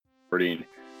recording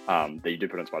that you did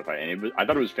put on Spotify, and I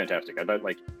thought it was fantastic. I thought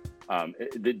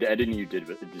the editing you did,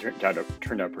 it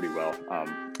turned out pretty well,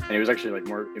 and it was actually like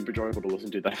more enjoyable to listen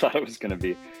to than I thought it was going to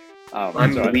be.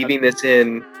 I'm leaving this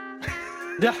in.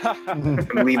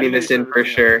 I'm leaving this in for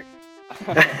sure.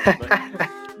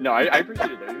 No, I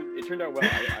appreciate it though. It turned out well.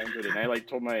 I enjoyed it, and I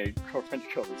told my girlfriend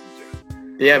to go listen to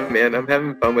it. Yeah, man, I'm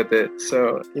having fun with it.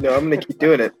 So, I'm going to keep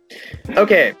doing it.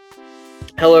 Okay.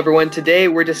 Hello, everyone. Today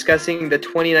we're discussing the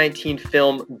 2019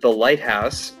 film The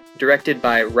Lighthouse, directed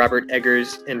by Robert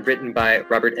Eggers and written by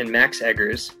Robert and Max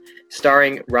Eggers,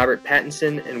 starring Robert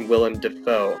Pattinson and Willem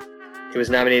Dafoe. It was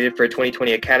nominated for a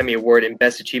 2020 Academy Award in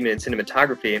Best Achievement in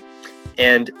Cinematography.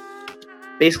 And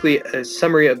basically, a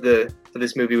summary of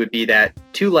this movie would be that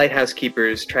two lighthouse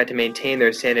keepers tried to maintain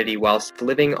their sanity whilst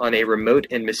living on a remote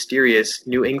and mysterious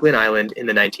New England island in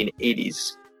the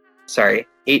 1980s. Sorry,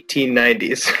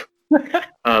 1890s.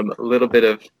 A little bit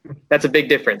of... That's a big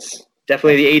difference.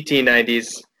 Definitely the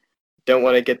 1890s. Don't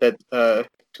want to get that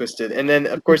twisted. And then,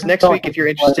 of course, next week, if you're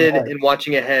interested in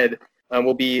watching ahead,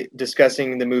 we'll be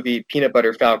discussing the movie Peanut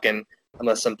Butter Falcon,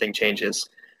 unless something changes.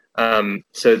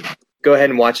 So go ahead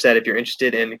and watch that if you're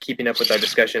interested in keeping up with our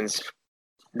discussions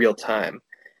real time.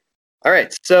 All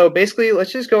right, so basically,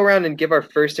 let's just go around and give our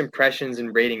first impressions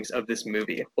and ratings of this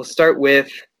movie. We'll start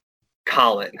with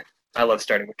Colin. I love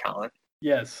starting with Colin.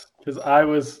 Yes, because I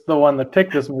was the one that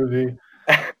picked this movie,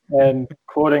 and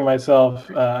quoting myself,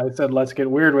 I said, "Let's get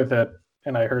weird with it,"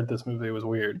 and I heard this movie was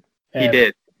weird. And he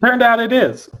did. Turned out it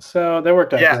is, so that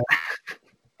worked out. Yeah.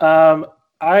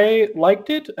 I liked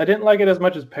it. I didn't like it as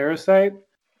much as Parasite.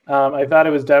 I thought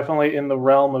it was definitely in the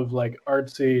realm of like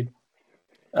artsy,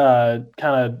 kind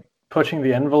of pushing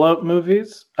the envelope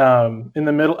movies. In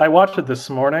the middle, I watched it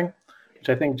this morning, which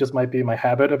I think just might be my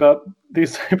habit about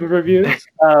these type of reviews.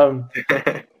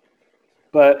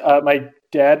 But my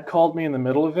dad called me in the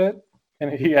middle of it,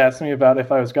 and he asked me about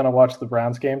if I was going to watch the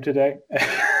Browns game today.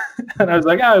 And I was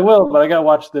like, I will, but I got to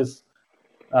watch this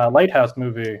Lighthouse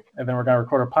movie, and then we're going to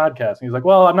record a podcast. And he's like,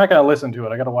 well, I'm not going to listen to it.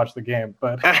 I got to watch the game,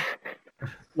 but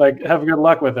like, have good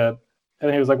luck with it.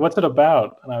 And he was like, what's it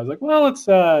about? And I was like, well, it's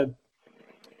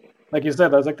like you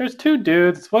said, I was like, there's two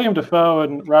dudes, it's William Dafoe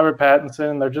and Robert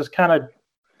Pattinson. They're just kind of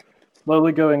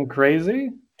slowly going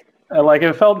crazy. Like,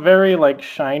 it felt very like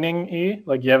Shining-y,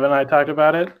 like Yev and I talked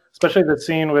about it, especially the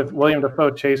scene with William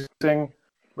Dafoe chasing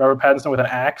Robert Pattinson with an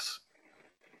axe.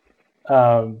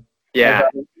 Yeah.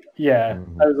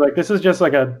 I was like, this is just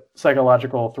like a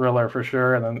psychological thriller for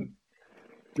sure, and then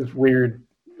this weird,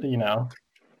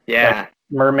 like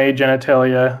mermaid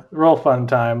genitalia, real fun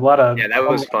time. A lot of that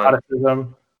was fun.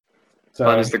 So,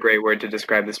 fun is the great word to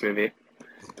describe this movie.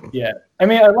 Yeah, I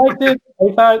mean, I liked it.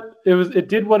 I thought it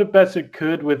did what it best it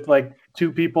could with like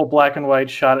two people, black and white,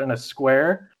 shot in a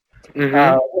square.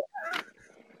 Mm-hmm.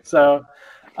 So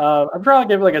I'd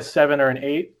probably give it like a 7 or an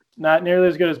 8. Not nearly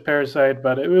as good as Parasite,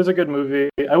 but it was a good movie.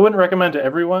 I wouldn't recommend to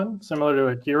everyone, similar to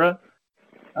Akira.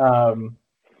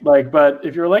 But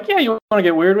if you're like, yeah, you want to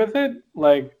get weird with it,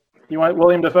 like you want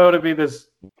William Dafoe to be this,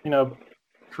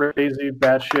 crazy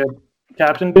batshit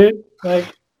captain dude,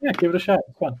 like, yeah, give it a shot.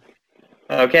 It's fun.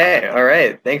 Okay, all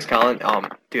right. Thanks, Colin.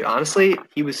 Dude, honestly,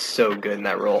 he was so good in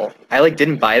that role. I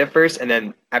didn't buy it at first, and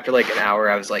then after an hour,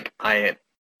 I was like,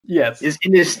 yes, it's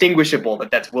indistinguishable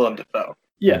that that's Willem Dafoe.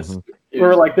 Yes,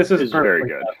 we're like, this is very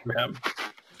good for him.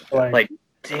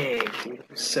 Dang,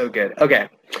 so good. Okay,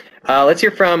 let's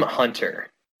hear from Hunter.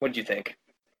 What did you think?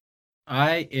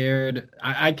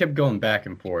 I kept going back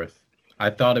and forth. I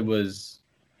thought it was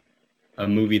a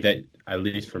movie that, at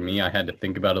least for me, I had to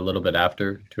think about a little bit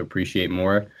after to appreciate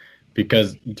more,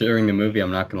 because during the movie, I'm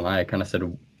not gonna lie, I kind of said,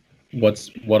 "What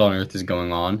on earth is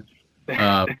going on?"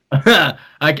 Fair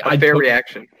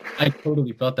reaction. I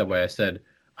totally felt that way. I said,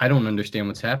 I don't understand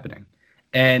what's happening,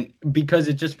 and because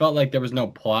it just felt like there was no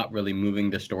plot really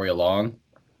moving the story along.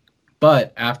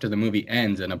 But after the movie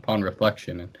ends and upon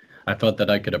reflection, I felt that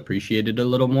I could appreciate it a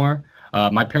little more.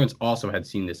 My parents also had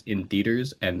seen this in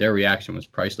theaters, and their reaction was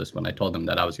priceless when I told them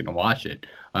that I was going to watch it.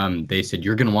 They said,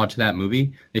 "You're going to watch that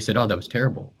movie?" They said, "Oh, that was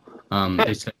terrible."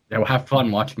 They said, "They'll have fun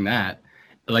watching that."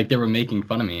 Like, they were making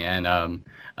fun of me. And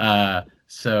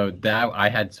so that I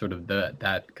had sort of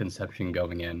that conception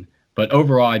going in. But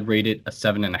overall, I'd rate it a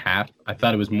 7.5. I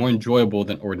thought it was more enjoyable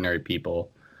than Ordinary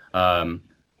People. But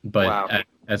wow.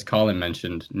 As Colin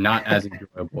mentioned, not as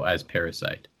enjoyable as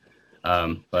Parasite.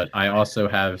 But I also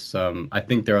have I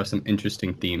think there are some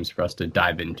interesting themes for us to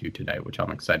dive into today, which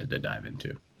I'm excited to dive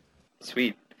into.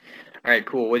 Sweet. All right,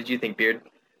 cool. What did you think, Beard?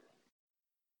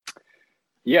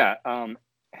 Yeah.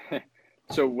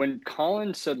 So when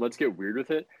Colin said, let's get weird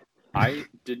with it, I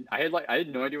had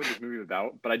no idea what this movie was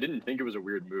about, but I didn't think it was a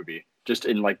weird movie. Just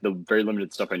in like the very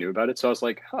limited stuff I knew about it, so I was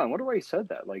like, I wonder why he said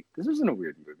that. Like, this isn't a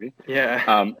weird movie.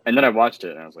 Yeah. And then I watched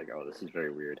it and I was like, oh, this is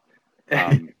very weird.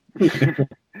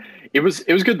 It was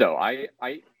good though.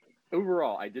 I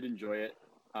overall I did enjoy it.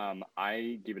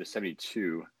 I gave it a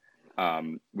 72,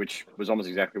 which was almost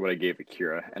exactly what I gave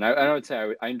Akira, and I would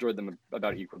say I enjoyed them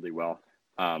about equally well.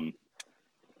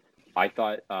 I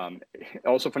thought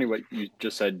also funny what you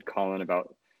just said, Colin,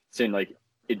 about saying like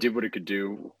it did what it could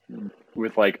do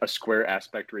with like a square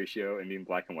aspect ratio and being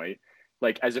black and white,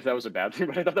 like as if that was a bad thing.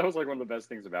 But I thought that was like one of the best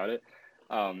things about it.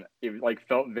 It like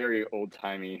felt very old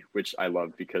timey, which I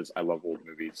love because I love old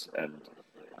movies, and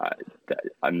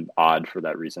I'm odd for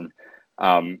that reason.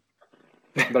 But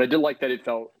I did like that it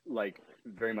felt like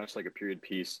very much like a period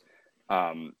piece,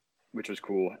 which was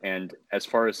cool. And as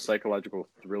far as psychological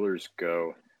thrillers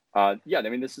go, yeah, I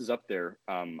mean, this is up there.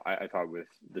 I thought with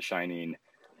The Shining,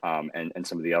 and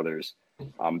some of the others.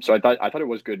 So I thought it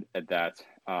was good at that.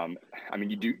 I mean,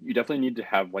 you definitely need to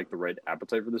have like the right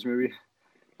appetite for this movie,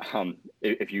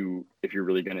 if you're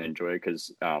really going to enjoy it,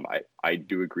 because I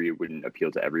do agree it wouldn't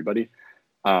appeal to everybody.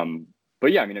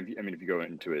 But yeah, I mean, if you go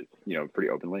into it, pretty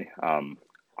openly,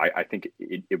 I think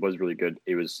it was really good.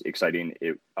 It was exciting.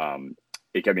 It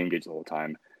kept me engaged the whole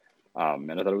time,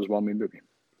 and I thought it was a well-made movie.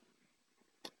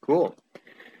 Cool.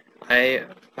 I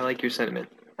like your sentiment.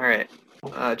 All right,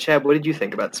 Chad, what did you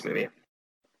think about this movie?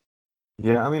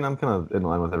 Yeah, I mean, I'm kind of in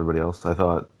line with everybody else. I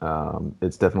thought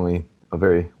it's definitely a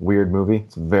very weird movie.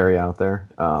 It's very out there.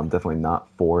 Definitely not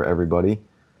for everybody.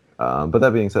 But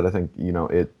that being said, I think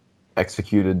it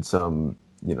executed some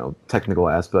technical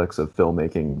aspects of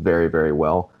filmmaking very, very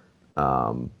well.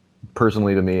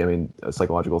 Personally, to me, I mean,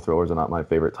 psychological thrillers are not my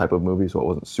favorite type of movie, so it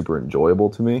wasn't super enjoyable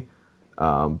to me.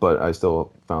 But I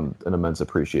still found an immense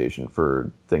appreciation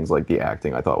for things like the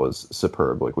acting. I thought was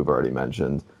superb, like we've already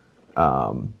mentioned.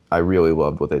 I really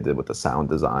loved what they did with the sound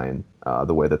design,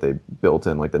 the way that they built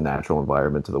in like the natural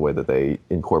environment to the way that they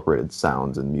incorporated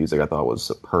sounds and music. I thought was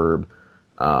superb.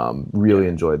 Really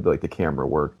enjoyed like the camera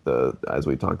work, as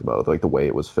we talked about, like the way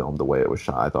it was filmed, the way it was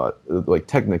shot. I thought like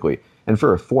technically, and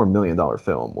for a $4 million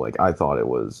film, like I thought it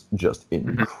was just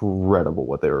incredible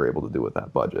what they were able to do with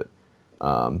that budget.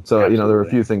 So Absolutely. there were a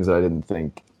few things that I didn't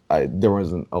think there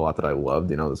wasn't a lot that I loved.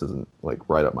 This isn't like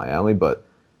right up my alley, but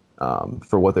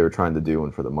for what they were trying to do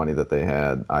and for the money that they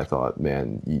had, I thought,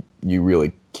 man, you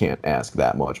really can't ask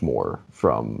that much more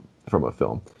from a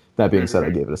film. That being said,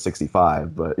 I gave it a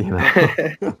 65, but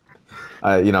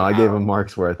I gave them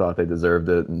marks where I thought they deserved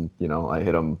it, and I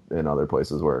hit them in other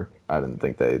places where I didn't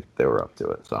think they were up to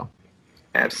it. So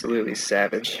Absolutely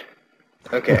savage.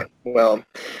 Okay, well,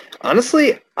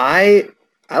 honestly, I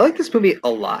like this movie a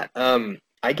lot.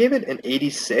 I gave it an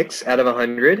 86 out of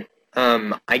 100.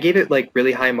 I gave it like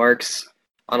really high marks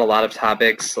on a lot of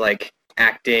topics like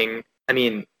acting. I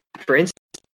mean, for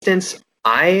instance,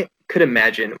 I could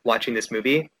imagine watching this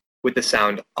movie with the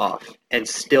sound off and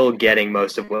still getting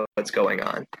most of what's going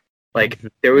on. Like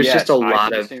there was just a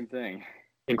lot of same thing.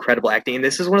 Incredible acting. And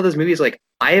this is one of those movies like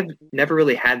I have never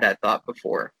really had that thought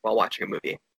before while watching a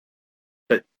movie.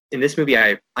 But in this movie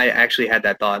I actually had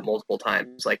that thought multiple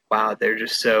times. Like, wow, they're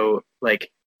just so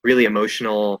like really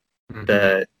emotional.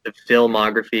 The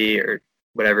filmography or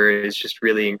whatever is just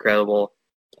really incredible.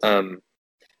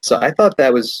 So I thought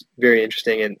that was very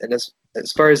interesting. And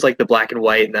as far as like the black and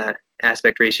white and the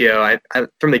aspect ratio, I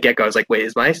from the get-go I was like, wait,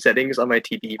 is my settings on my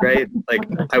TV right? Like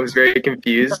I was very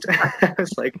confused. I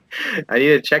was like, I need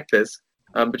to check this.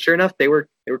 But sure enough, they were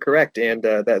correct, and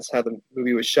that's how the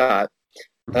movie was shot,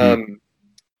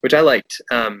 which I liked.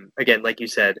 Again, like you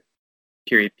said,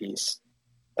 period piece.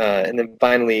 And then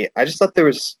finally, I just thought it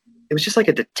was just like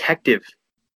a detective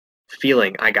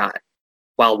feeling I got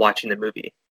while watching the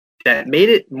movie that made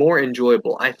it more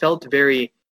enjoyable. I felt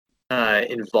very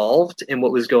involved in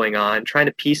what was going on, trying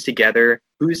to piece together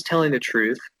who's telling the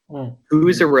truth,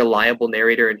 who's a reliable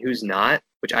narrator and who's not,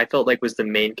 which I felt like was the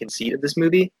main conceit of this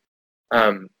movie.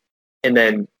 And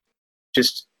then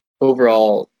just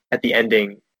overall at the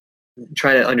ending,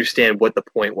 trying to understand what the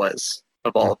point was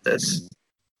of all of this.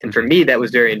 And for me, that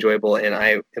was very enjoyable, and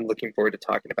I am looking forward to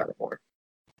talking about it more.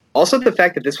 Also, the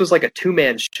fact that this was like a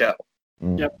two-man show.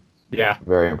 Yep. Yeah.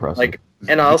 very impressive. Like,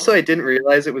 and also I didn't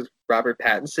realize it was Robert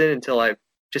Pattinson until I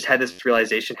just had this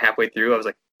realization halfway through. I was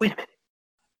like, wait a minute,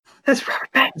 that's Robert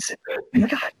Pattinson. Oh my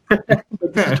God.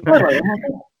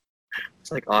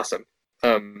 It's like awesome.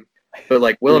 But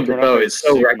like Willem Dafoe is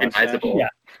so recognizable.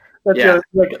 Yeah.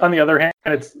 Like on the other hand,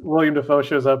 it's William Dafoe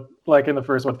shows up like in the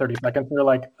first 30 seconds. They're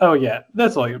like, oh yeah,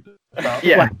 that's William Dafoe.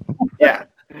 Yeah. Yeah.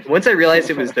 once I realized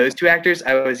it was those two actors,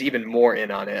 I was even more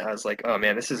in on it. I was like, oh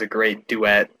man, this is a great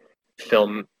duet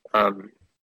film.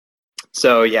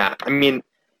 So yeah, I mean,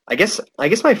 I guess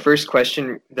my first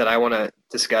question that I want to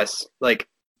discuss, like,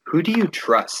 who do you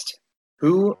trust?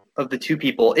 Who of the two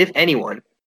people, if anyone,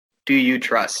 do you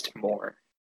trust more?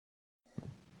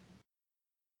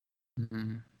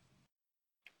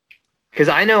 Because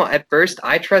I know at first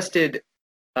I trusted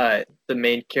the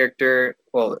main character,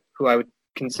 well, who I would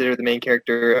consider the main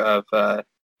character of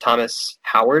Thomas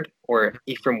Howard or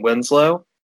Ephraim Winslow.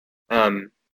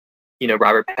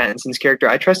 Robert Pattinson's character.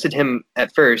 I trusted him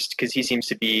at first because he seems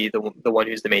to be the one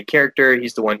who's the main character.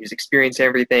 He's the one who's experienced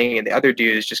everything, and the other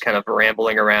dude is just kind of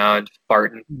rambling around,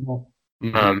 farting,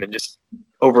 and just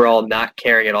overall not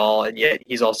caring at all. And yet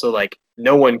he's also like,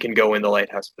 no one can go in the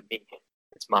lighthouse but me.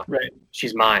 It's mine. Right.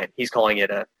 She's mine. He's calling it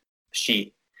a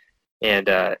she. And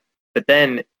but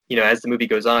then, as the movie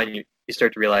goes on, you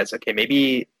start to realize, okay,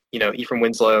 maybe, Ephraim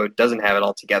Winslow doesn't have it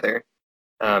all together.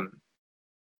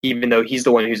 Even though he's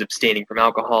the one who's abstaining from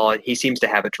alcohol, he seems to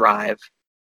have a drive.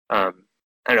 I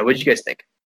don't know. What did you guys think?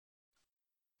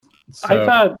 I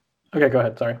thought. Okay, go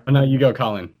ahead. Sorry. Oh, no, you go,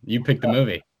 Colin. You picked the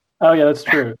movie. Oh yeah, that's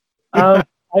true. I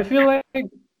feel like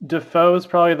Dafoe is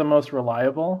probably the most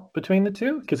reliable between the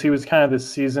two because he was kind of the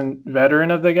seasoned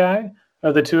veteran of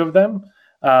the two of them,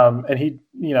 and he,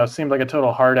 seemed like a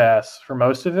total hard ass for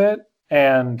most of it.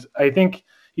 And I think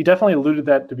he definitely alluded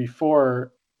that to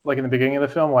before. Like in the beginning of the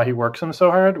film, why he works him so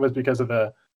hard was because of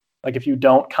if you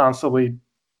don't constantly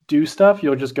do stuff,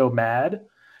 you'll just go mad.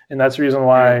 And that's the reason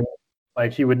why,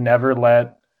 he would never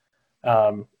let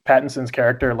Pattinson's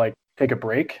character, take a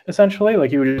break, essentially. Like,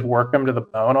 he would just work him to the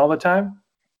bone all the time.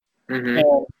 Mm-hmm.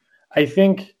 And I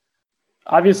think,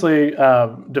 obviously,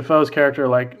 Dafoe's character,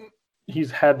 he's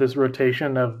had this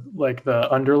rotation of, the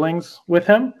underlings with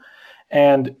him.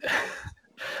 And,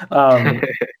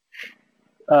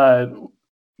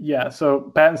 yeah,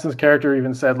 so Pattinson's character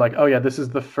even said, oh, yeah, this is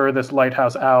the furthest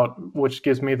lighthouse out, which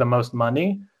gives me the most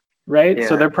money, right? Yeah.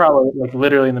 So they're probably,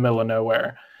 literally in the middle of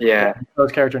nowhere. Yeah.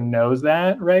 Dafoe's character knows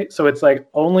that, right? So it's,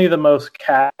 only the most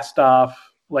cast-off,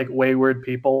 wayward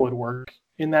people would work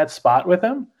in that spot with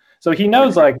him. So he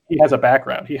knows, he has a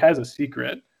background. He has a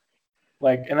secret.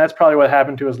 And that's probably what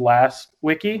happened to his last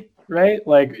wiki, right?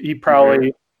 He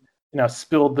probably,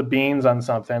 spilled the beans on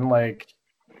something,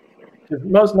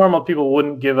 most normal people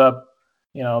wouldn't give up,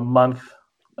 a month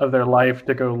of their life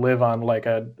to go live on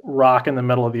a rock in the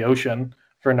middle of the ocean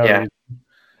for no reason.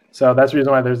 So that's the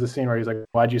reason why there's the scene where he's like,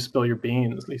 "Why'd you spill your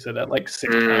beans?" He said that 6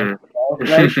 times.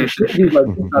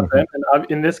 Right?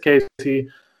 And in this case, he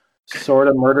sort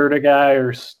of murdered a guy,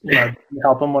 or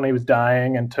help him when he was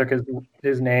dying, and took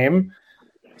his name.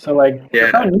 So I knew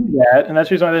that, and that's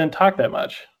the reason why they didn't talk that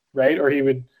much, right? Or he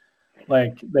would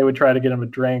they would try to get him a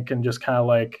drink and just kind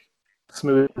of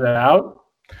smooth it out,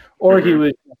 or he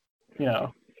was,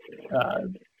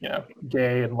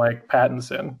 gay and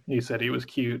Pattinson. He said he was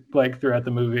cute throughout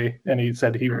the movie, and he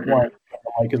said he wanted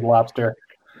his lobster.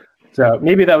 So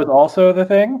maybe that was also the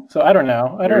thing. So I don't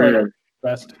know. I don't really know the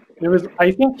rest. It was.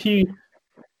 I think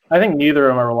neither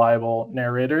of them are reliable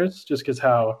narrators, just because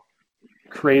how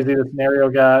crazy the scenario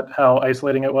got, how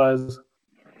isolating it was.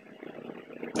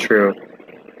 True.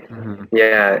 Mm-hmm.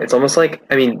 Yeah, it's almost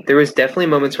there was definitely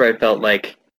moments where I felt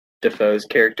like Dafoe's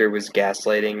character was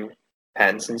gaslighting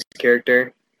Pattinson's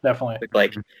character. Definitely.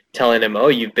 Telling him, "Oh,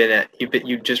 you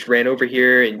just ran over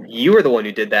here and you were the one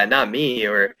who did that, not me,"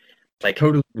 or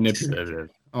totally manipulative.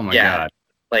 Oh my god.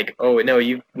 "Oh no,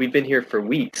 we've been here for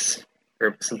weeks,"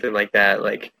 or something like that.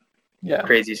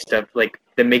 Crazy stuff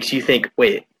that makes you think,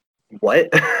 "Wait, what?"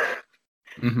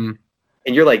 Mm-hmm.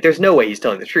 And you're like, "There's no way he's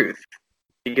telling the truth."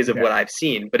 Because of what I've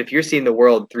seen. But if you're seeing the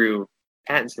world through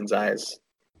Pattinson's eyes,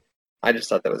 I just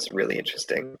thought that was really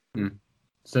interesting.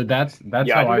 So that's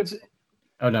how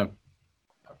Oh no.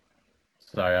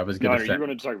 Sorry, I was gonna say. You're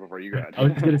going to talk before you got. I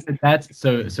was gonna say that's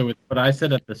so with what I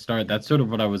said at the start, that's sort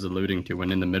of what I was alluding to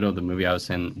when in the middle of the movie I was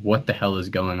saying, what the hell is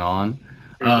going on?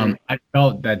 Mm-hmm. I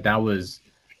felt that was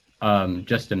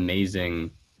just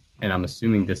amazing, and I'm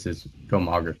assuming this is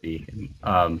filmography.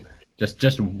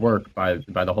 Just work by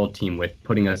the whole team with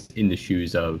putting us in the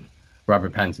shoes of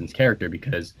Robert Pattinson's character,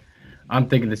 because I'm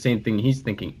thinking the same thing he's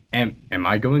thinking. Am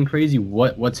I going crazy?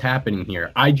 What's happening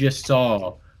here? I just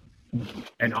saw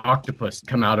an octopus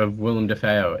come out of Willem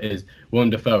Dafoe. Is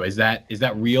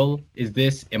that real?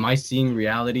 Am I seeing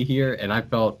reality here? And I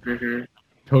felt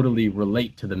totally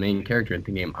relate to the main character and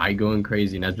thinking, am I going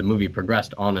crazy? And as the movie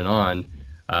progressed on and on,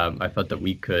 I felt that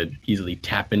we could easily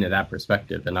tap into that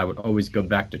perspective, and I would always go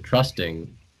back to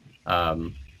trusting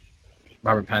Robert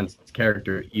Pattinson's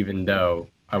character, even though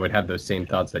I would have those same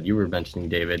thoughts that you were mentioning,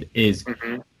 David. Is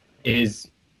Mhm.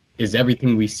 is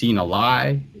everything we've seen a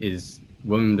lie? Is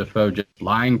Willem Dafoe just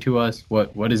lying to us?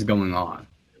 What is going on?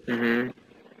 Mhm.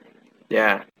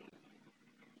 Yeah.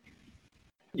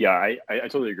 Yeah, I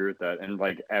totally agree with that. And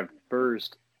like at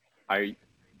first, I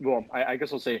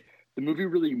guess I'll say the movie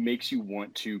really makes you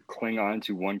want to cling on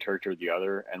to one character or the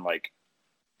other and like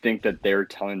think that they're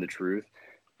telling the truth,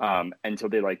 until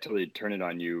they like totally turn it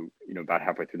on you, about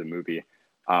halfway through the movie.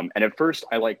 And at first,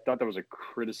 I like thought that was a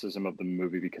criticism of the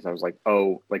movie because I was like,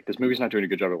 oh, like this movie's not doing a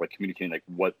good job of like communicating like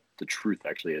what the truth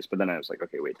actually is. But then I was like,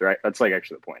 okay, wait, that's like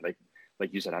actually the point.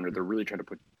 Like you said, Hunter, they're really trying to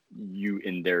put you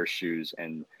in their shoes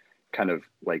and kind of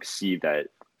like see that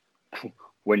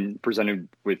when presented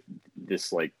with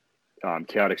this like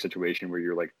chaotic situation where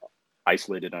you're like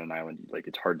isolated on an island, like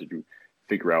it's hard to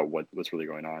figure out what's really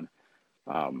going on.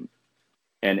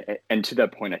 And to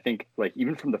that point, I think like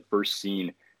even from the first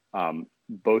scene,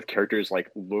 both characters like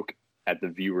look at the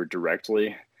viewer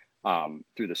directly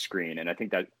through the screen, and I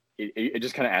think that it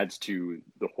just kind of adds to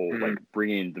the whole like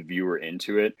bringing the viewer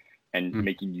into it and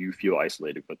making you feel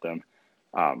isolated with them.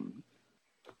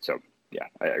 So yeah,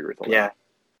 I agree with all that.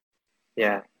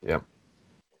 Yeah. Yep.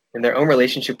 And their own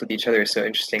relationship with each other is so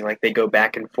interesting. Like they go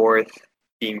back and forth,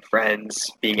 being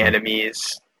friends, being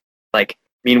enemies. Like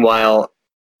meanwhile,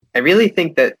 I really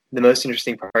think that the most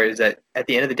interesting part is that at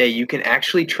the end of the day, you can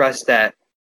actually trust that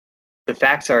the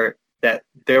facts are that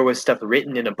there was stuff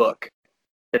written in a book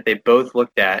that they both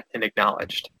looked at and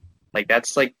acknowledged. Like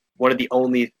that's like one of the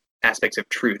only aspects of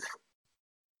truth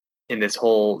in this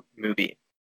whole movie.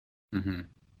 Mm-hmm.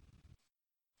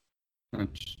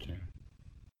 Interesting.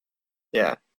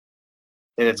 Yeah.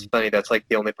 And it's funny, that's like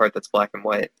the only part that's black and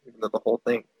white, even though the whole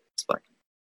thing is black.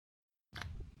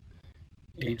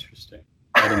 Interesting.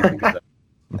 I didn't think of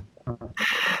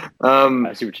that.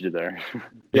 I see what you did there.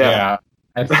 Yeah.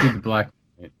 I see the black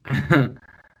and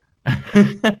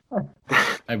white.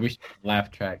 I wish laugh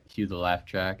track. Cue the laugh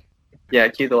track. Yeah,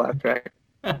 cue the laugh track.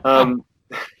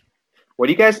 What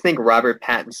do you guys think Robert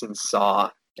Pattinson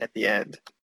saw at the end?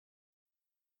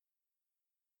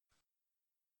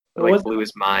 It, like blew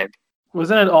his mind.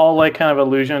 Wasn't it all like kind of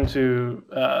allusion to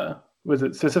was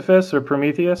it Sisyphus or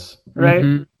Prometheus, right?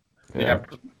 Mm-hmm. Yeah.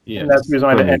 And that's the reason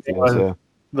why the ending was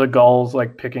the gulls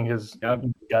like picking his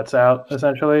guts out,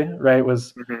 essentially, right?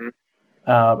 Was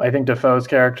I think Defoe's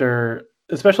character,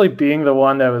 especially being the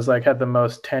one that was like had the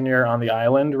most tenure on the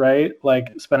island, right?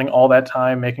 Like spending all that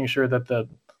time making sure that the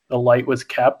light was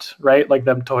kept, right? Like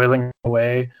them toiling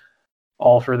away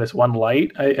all for this one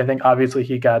light. I think obviously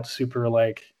he got super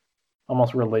like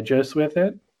almost religious with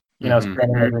it,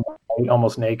 spending every night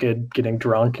almost naked, getting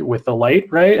drunk with the light,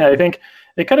 right? And I think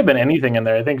it could have been anything in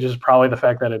there. I think just probably the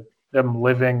fact that them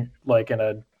living like in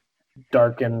a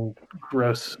dark and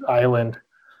gross island,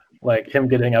 like him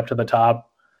getting up to the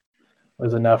top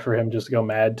was enough for him just to go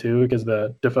mad too, because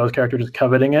the Defoe's character just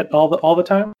coveting it all the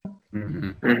time.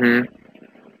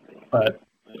 But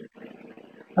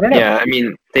I don't know. Yeah, I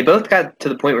mean, they both got to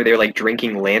the point where they were like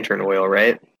drinking lantern oil,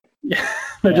 right? Yeah,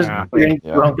 they're just getting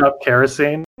drunk up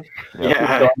kerosene.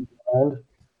 Yeah.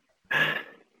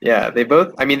 Yeah, they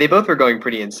both were going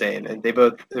pretty insane, and they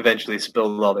both eventually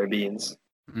spilled all their beans.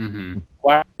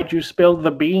 Why did you spill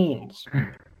the beans?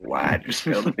 Why did you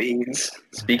spill the beans?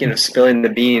 Speaking of spilling the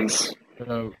beans.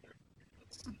 So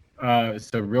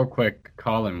real quick,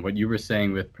 Colin, what you were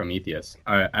saying with Prometheus,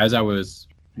 as I was,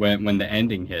 when the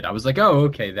ending hit, I was like, oh,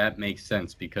 okay, that makes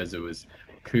sense, because it was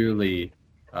clearly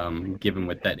given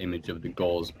with that image of the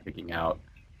gulls picking out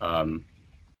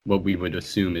what we would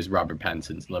assume is Robert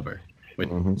Pattinson's liver. With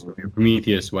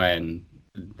Prometheus, when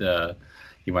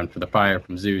he went for the fire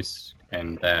from Zeus,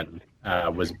 and then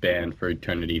was banned for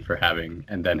eternity for having,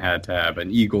 and then had to have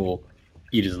an eagle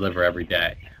eat his liver every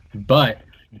day. But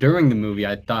during the movie,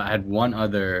 I had one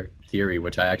other theory,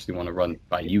 which I actually want to run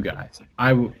by you guys.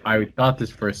 I thought this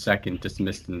for a second,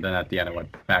 dismissed, and then at the end I went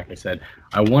back. I said,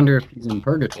 I wonder if he's in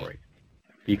purgatory,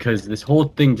 because this whole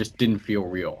thing just didn't feel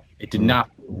real. It did not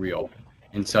feel real.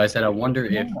 And so I said, I wonder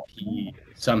if he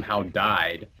somehow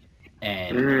died,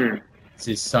 and this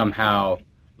is somehow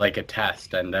like a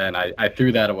test. And then I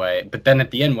threw that away. But then at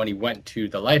the end, when he went to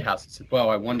the lighthouse, I said, well,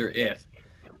 I wonder if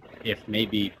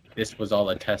maybe this was all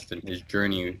a test, and his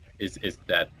journey is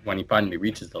that when he finally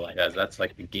reaches the lighthouse, that's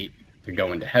like the gate to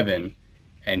go into heaven,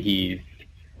 and he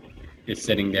is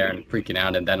sitting there and freaking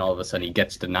out, and then all of a sudden he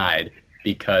gets denied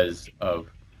because of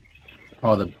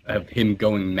of him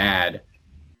going mad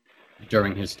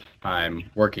during his time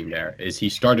working there. Is he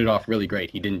started off really great.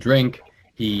 He didn't drink,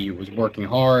 he was working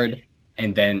hard,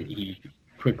 and then he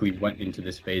quickly went into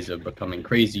this phase of becoming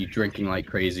crazy, drinking like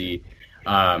crazy,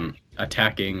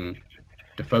 attacking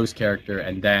Defoe's character,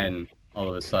 and then all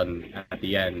of a sudden at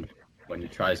the end, when he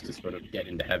tries to sort of get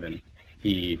into heaven,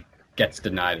 he gets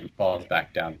denied and falls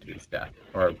back down to his death,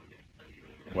 or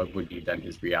what would be then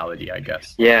his reality, I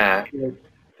guess. Yeah.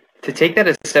 To take that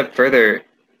a step further,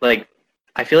 like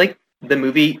I feel like the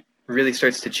movie really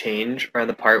starts to change around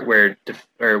the part where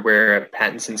where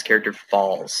Pattinson's character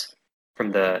falls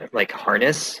from the like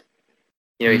harness.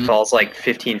 You know, he falls like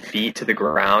 15 feet to the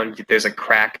ground. There's a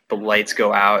crack. The lights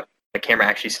go out. The camera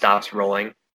actually stops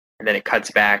rolling, and then it cuts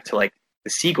back to like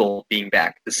the seagull being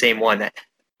back, the same one. That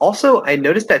also, I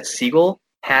noticed that seagull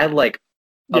had like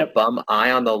a bum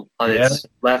eye on its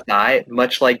left eye,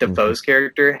 much like Defoe's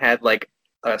character had like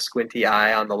a squinty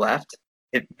eye on the left.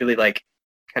 It really like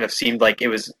kind of seemed like it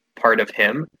was part of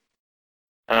him,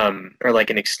 or like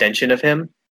an extension of him.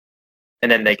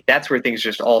 And then like that's where things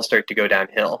just all start to go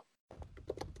downhill.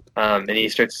 And he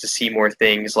starts to see more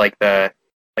things like the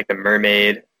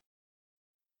mermaid.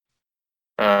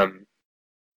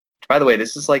 By the way,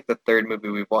 this is like the third movie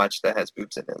we've watched that has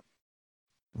boobs in it.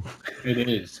 It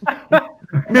is.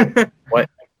 What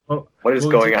is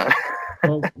going on?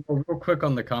 well, real quick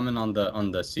on the comment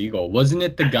on the seagull. Wasn't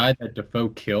it the guy that Defoe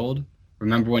killed?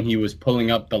 Remember when he was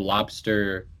pulling up the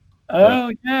lobster?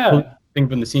 Oh yeah. Thing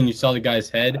from the scene, you saw the guy's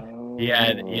head. He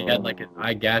had like his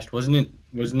eye gashed. Wasn't it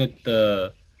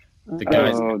the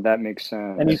guys? Oh, that makes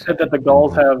sense. And he said that the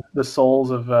gulls have the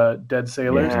souls of dead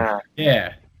sailors.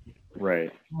 Yeah.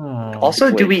 Right.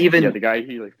 Also, do we even? Yeah, the guy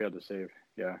he like failed to save.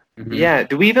 Yeah. Mm-hmm. Yeah.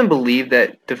 Do we even believe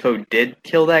that Defoe did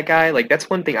kill that guy? Like, that's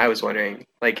one thing I was wondering.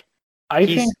 Like, I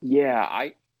think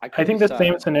the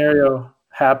same scenario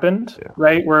happened,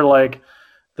 right? Where like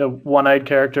the one-eyed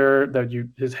character that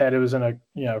his head was in a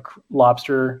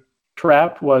lobster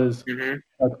trap was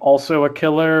like also a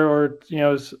killer or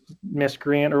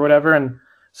miscreant or whatever, and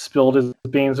spilled his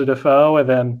beans to Defoe, and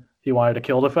then he wanted to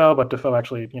kill Defoe, but Defoe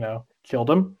actually killed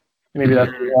him. Maybe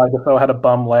that's why Defoe had a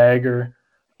bum leg or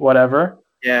whatever.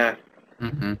 Yeah.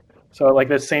 Mm-hmm. So like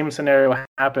the same scenario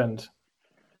happened.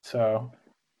 So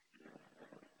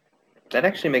that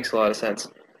actually makes a lot of sense.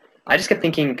 I just kept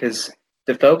thinking because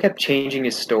Defoe kept changing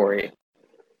his story,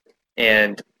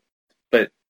 but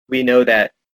we know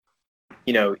that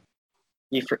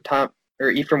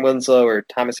Ephraim Winslow or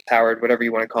Thomas Howard, whatever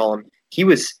you want to call him, he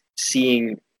was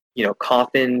seeing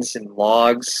coffins and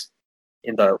logs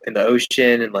in the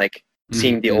ocean, and like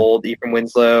seeing the old Ephraim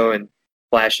Winslow and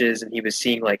flashes, and he was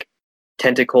seeing like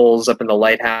tentacles up in the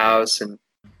lighthouse, and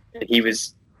he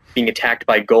was being attacked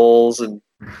by gulls, and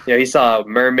he saw a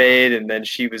mermaid, and then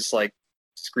she was like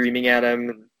screaming at him,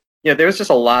 and there was just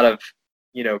a lot of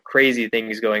crazy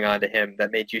things going on to him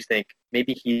that made you think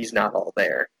maybe he's not all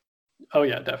there. Oh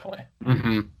yeah, definitely.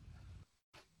 Mm-hmm.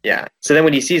 Yeah. So then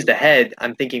when he sees the head,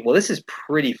 I'm thinking, well, this is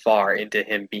pretty far into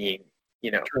him being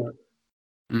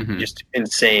just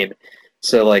insane.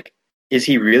 So like, is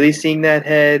he really seeing that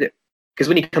head? Because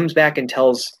when he comes back and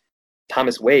tells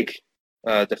Thomas Wake,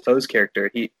 Defoe's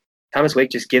character, Thomas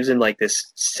Wake just gives him like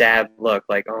this sad look,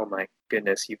 like, oh my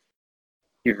goodness,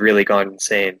 you've really gone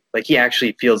insane. Like he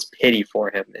actually feels pity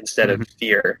for him instead of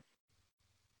fear,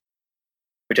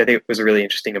 which I think was a really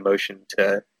interesting emotion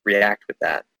to react with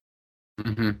that.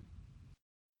 Mm-hmm.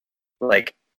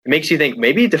 Like it makes you think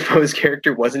maybe Defoe's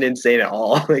character wasn't insane at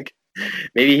all. Like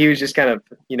maybe he was just kind of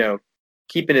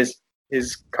keeping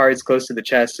his cards close to the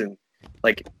chest, and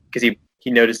like because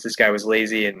he noticed this guy was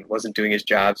lazy and wasn't doing his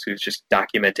job, so he was just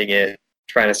documenting it,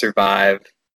 trying to survive.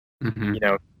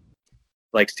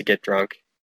 Likes to get drunk.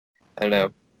 I don't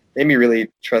know. Made me really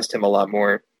trust him a lot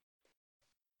more.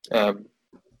 I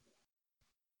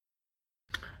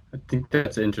think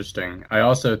that's interesting. I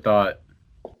also thought,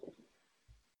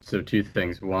 so two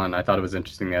things. One, I thought it was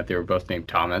interesting that they were both named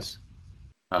Thomas.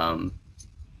 I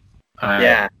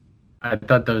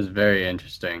thought that was very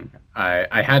interesting.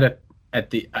 I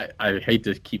hate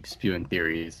to keep spewing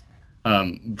theories,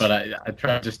 but I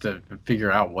tried just to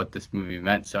figure out what this movie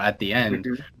meant. So at the end,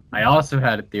 I also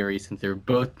had a theory, since they were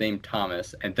both named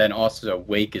Thomas, and then also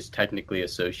Wake is technically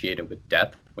associated with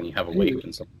death when you have a wake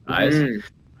when someone dies.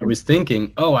 I was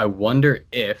thinking, I wonder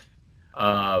if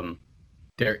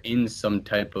they're in some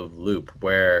type of loop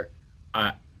where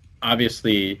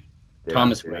obviously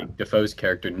Thomas Wake, Defoe's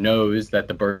character, knows that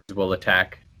the birds will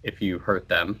attack if you hurt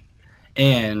them,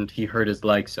 and he hurt his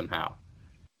leg somehow.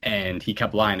 And he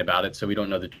kept lying about it, so we don't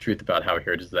know the truth about how he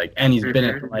hurt his leg. And he's been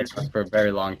at the lighthouse for a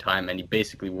very long time, and he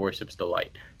basically worships the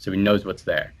light, so he knows what's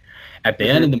there. At the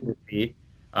end of the movie,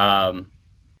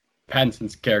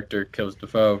 Pattinson's character kills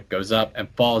Defoe, goes up, and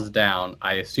falls down.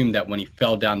 I assumed that when he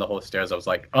fell down the whole stairs, I was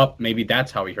like, maybe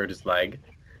that's how he hurt his leg.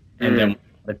 And then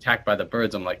attacked by the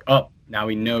birds, I'm like, Now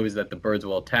he knows that the birds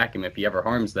will attack him if he ever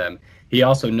harms them. He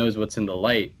also knows what's in the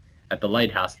light at the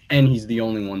lighthouse, and he's the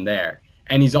only one there.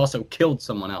 And he's also killed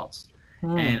someone else.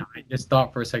 And I just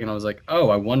thought for a second, I was like, oh,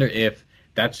 I wonder if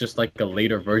that's just like a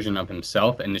later version of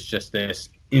himself, and it's just this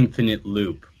infinite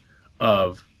loop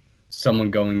of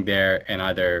someone going there and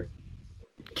either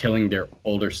killing their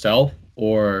older self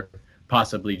or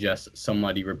possibly just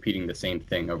somebody repeating the same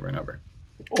thing over and over.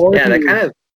 Or Yeah, that kind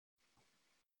of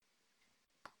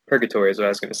purgatory is what I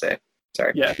was going to say.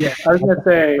 Sorry. Yeah, I was going to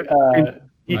say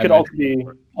he could also be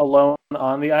alone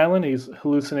on the island. He's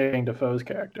hallucinating Defoe's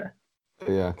character.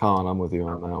 Yeah, Colin, I'm with you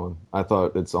on that one. I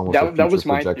thought it's almost That a future was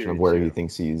my projection theory, of where too. he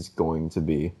thinks he's going to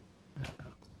be.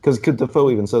 Because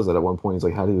Defoe even says that at one point. He's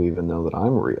like, "How do you even know that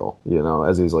I'm real?" You know,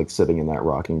 as he's like sitting in that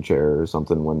rocking chair or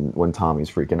something when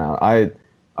Tommy's freaking out. I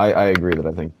agree that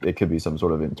I think it could be some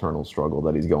sort of internal struggle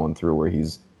that he's going through where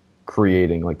he's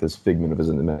creating like this figment of his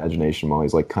imagination while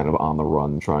he's like kind of on the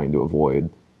run trying to avoid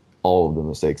all of the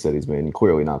mistakes that he's made and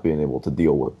clearly not being able to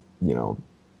deal with, you know,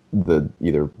 the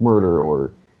either murder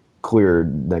or clear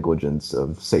negligence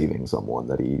of saving someone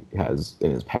that he has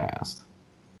in his past.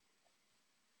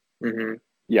 Mm-hmm.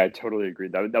 Yeah, I totally agree.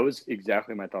 That was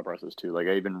exactly my thought process too. Like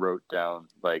I even wrote down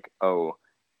like, oh,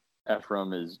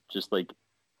 Ephraim is just like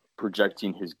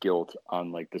projecting his guilt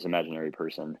on like this imaginary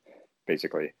person,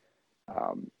 basically.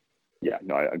 Yeah,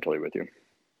 no, I'm totally with you.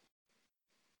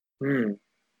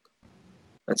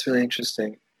 That's really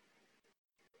interesting.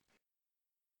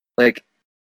 Like,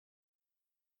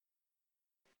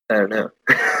 I don't know.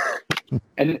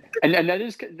 And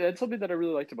that's something that I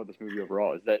really liked about this movie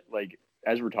overall is that like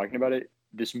as we're talking about it,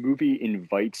 this movie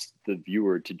invites the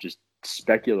viewer to just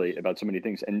speculate about so many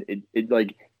things, and it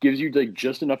like gives you like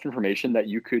just enough information that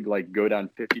you could like go down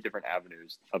 50 different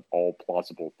avenues of all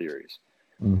plausible theories.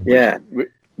 Yeah.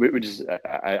 Which is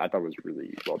I thought was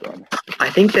really well done.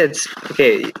 I think that's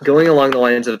okay. Going along the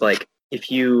lines of like, if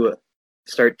you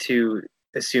start to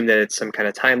assume that it's some kind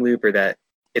of time loop or that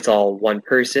it's all one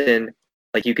person,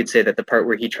 like you could say that the part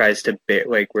where he tries to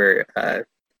where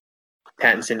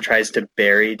Pattinson tries to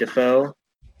bury Defoe,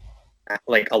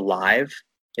 like alive,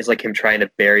 is like him trying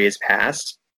to bury his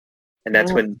past, and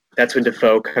that's when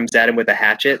Defoe comes at him with a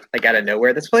hatchet, like out of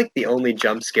nowhere. That's like the only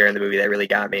jump scare in the movie that really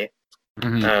got me.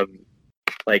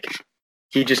 Like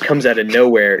he just comes out of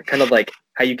nowhere, kind of like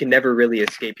how you can never really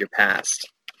escape your past.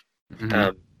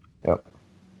 Yep.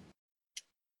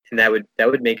 And that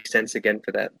would make sense again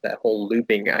for that whole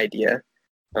looping idea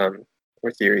or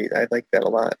theory. I like that a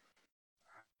lot.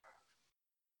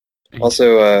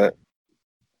 Also,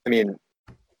 I mean,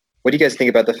 what do you guys think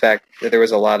about the fact that there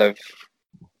was a lot of,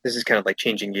 this is kind of like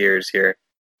changing gears here,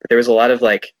 but there was a lot of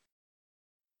like,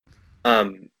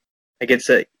 I guess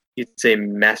you'd say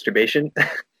masturbation.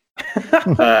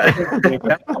 To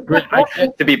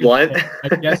be blunt.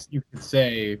 I guess you could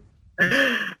say.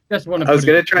 I was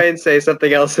gonna try and say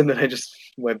something else, and then I just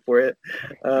went for it.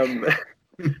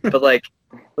 But like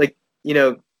you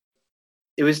know,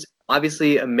 it was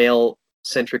obviously a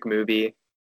male-centric movie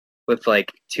with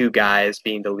like two guys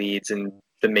being the leads and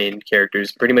the main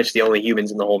characters, pretty much the only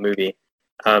humans in the whole movie.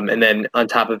 And then on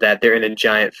top of that, they're in a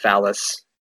giant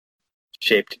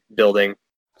phallus-shaped building.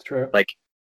 It's true. Like,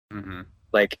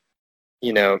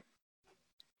 you know,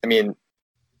 I mean,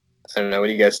 I don't know. What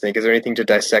do you guys think? Is there anything to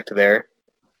dissect there?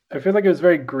 I feel like it was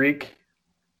very Greek.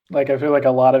 Like, I feel like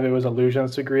a lot of it was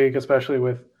allusions to Greek, especially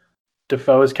with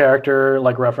Defoe's character,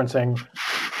 like referencing,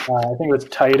 I think it was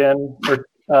Titan or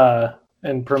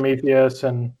and Prometheus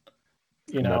and,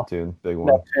 you know, Neptune, big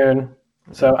one. Neptune.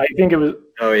 So I think it was,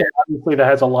 obviously that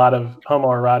has a lot of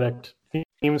homoerotic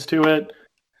themes to it.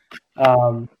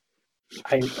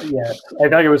 I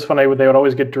thought it was funny. They would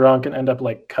always get drunk and end up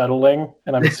like cuddling,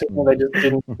 and I'm assuming they just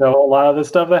didn't know a lot of the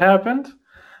stuff that happened.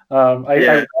 I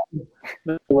read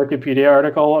the Wikipedia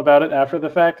article about it after the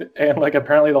fact, and like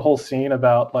apparently the whole scene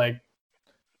about like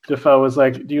Defoe was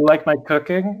like, "Do you like my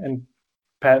cooking?" and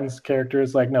Patton's character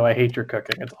is like, "No, I hate your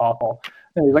cooking. It's awful."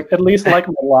 And he's like, "At least like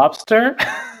my lobster."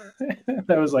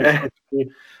 That was like an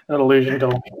allusion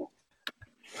to,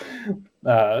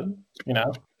 you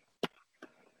know,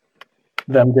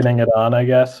 them getting it on, I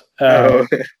guess.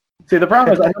 See, the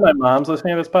problem is I know my mom's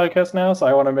listening to this podcast now, so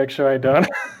I want to make sure I don't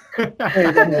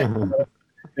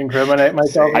incriminate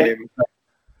myself.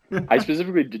 I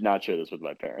specifically did not share this with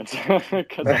my parents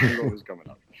because I knew what was coming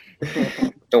up.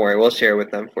 Don't worry, we'll share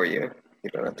with them for you. You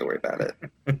don't have to worry about it.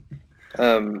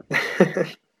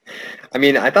 I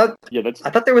mean, I thought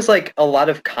there was like a lot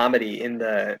of comedy in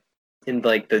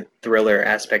like the thriller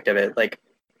aspect of it, like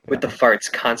with the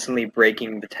farts constantly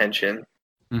breaking the tension.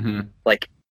 Like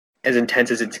as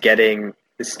intense as it's getting,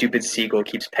 the stupid seagull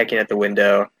keeps pecking at the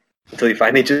window. until he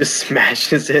finally just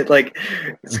smashes it. Like,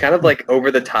 it's kind of like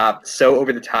over the top, so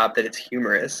over the top that it's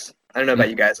humorous. I don't know about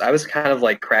you guys. I was kind of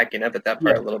like cracking up at that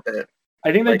part a little bit.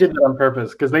 I think they did that on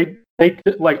purpose because they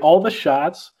like all the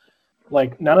shots,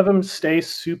 like none of them stay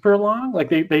super long. Like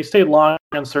they stay long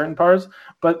on certain parts,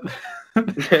 but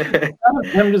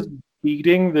him just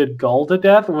beating the gull to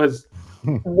death was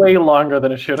way longer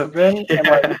than it should have been. And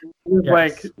like, it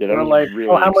was we're like, really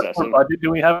oh, how much excessive. more budget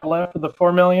do we have left for the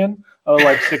 $4 million? Oh,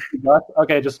 like $60.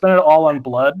 Okay, just spend it all on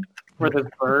blood for this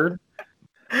bird.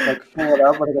 Like fill it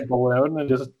up like a balloon and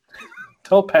just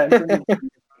tell Pattinson.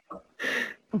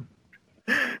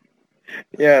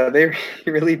 Yeah, they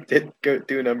really did go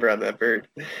do a number on that bird.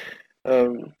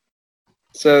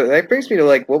 So that brings me to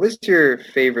like, what was your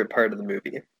favorite part of the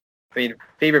movie? I mean,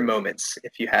 favorite moments,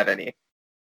 if you have any.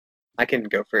 I can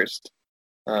go first.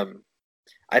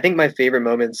 I think my favorite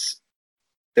moments,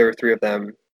 there were 3 of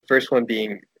them. First one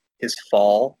being his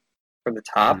fall from the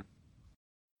top,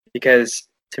 because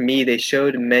to me they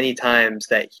showed many times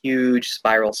that huge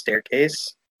spiral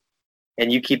staircase,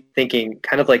 and you keep thinking,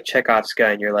 kind of like Chekhov's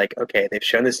gun, you're like, okay, they've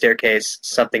shown the staircase,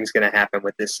 something's going to happen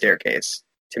with this staircase.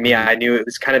 To me, I knew it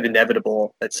was kind of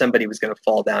inevitable that somebody was going to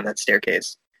fall down that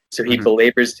staircase. So he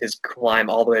belabors his climb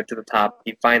all the way up to the top.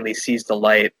 He finally sees the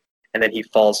light, and then he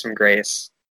falls from grace.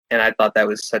 And I thought that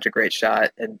was such a great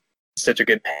shot and such a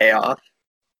good payoff.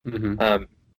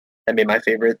 That made my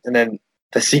favorite. And then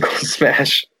the sequel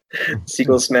smash.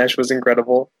 Sequel smash was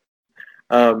incredible.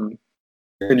 And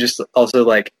just also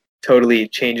like totally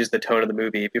changes the tone of the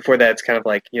movie. Before that, it's kind of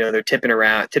like, they're tiptoeing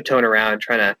around,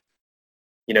 trying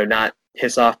to, not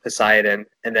piss off Poseidon.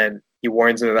 And then he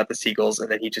warns him about the seagulls,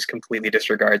 and then he just completely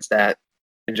disregards that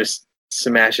and just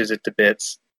smashes it to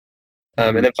bits.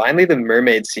 And then finally, the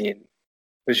mermaid scene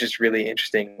was just really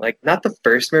interesting. Like, not the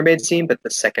first mermaid scene, but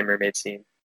the second mermaid scene.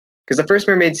 Because the first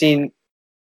mermaid scene,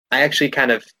 I actually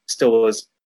kind of still was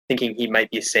thinking he might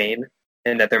be sane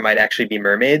and that there might actually be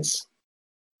mermaids.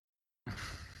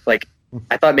 Like,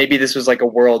 I thought maybe this was like a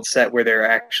world set where there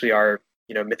actually are,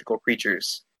 mythical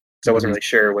creatures. So I wasn't really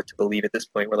sure what to believe at this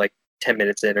point. We're like 10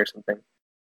 minutes in or something.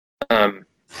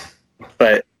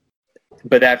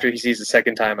 But after he sees the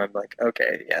second time, I'm like,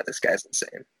 okay, yeah, this guy's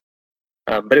insane.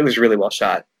 But it was really well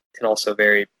shot and also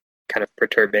very kind of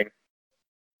perturbing.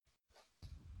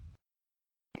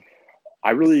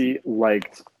 I really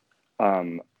liked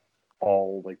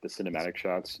all like the cinematic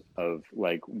shots of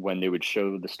like when they would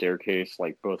show the staircase,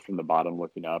 like both from the bottom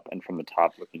looking up and from the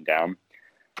top looking down.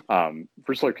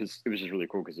 First of all, because it was just really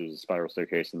cool because it was a spiral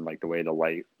staircase, and like the way the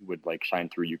light would like shine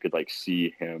through, you could like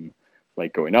see him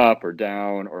like going up or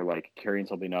down, or like carrying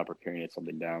something up or carrying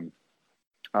something down.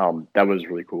 That was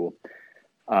really cool.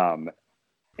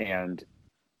 And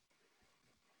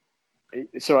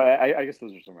so I guess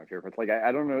those are some of my favorite parts. Like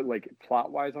I don't know, like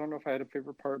plot wise, I don't know if I had a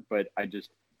favorite part, but I just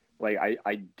like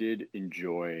I did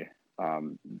enjoy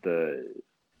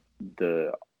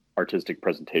the artistic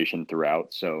presentation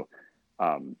throughout. So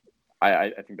I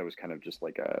think that was kind of just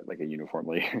like a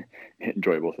uniformly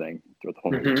enjoyable thing throughout the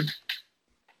whole movie.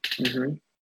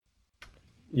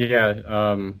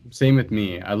 Yeah, same with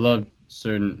me. I loved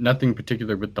nothing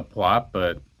particular with the plot,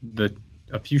 but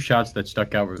a few shots that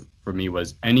stuck out for me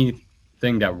was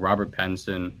anything that Robert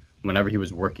Pattinson, whenever he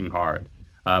was working hard.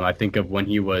 I think of when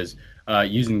he was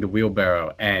using the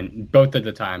wheelbarrow, and both of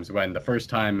the times when the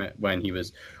first time when he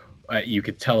was you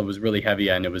could tell it was really heavy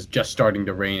and it was just starting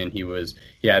to rain, and he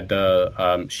had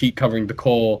the sheet covering the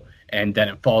coal, and then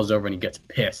it falls over and he gets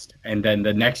pissed. And then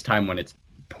the next time when it's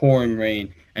pouring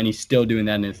rain and he's still doing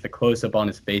that, and it's the close up on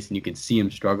his face and you can see him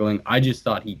struggling. I just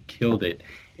thought he killed it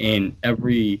in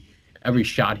every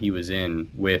shot he was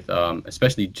in, with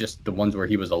especially just the ones where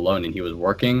he was alone and he was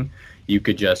working. You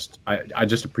could I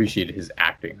just appreciated his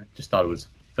acting. I just thought it was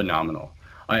phenomenal.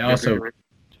 I also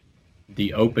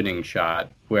the opening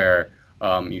shot where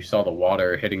you saw the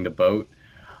water hitting the boat.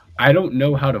 I don't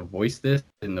know how to voice this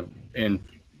in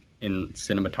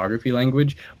cinematography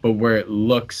language, but where it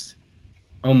looks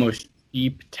almost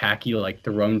cheap, tacky, like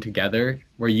thrown together,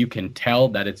 where you can tell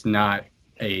that it's not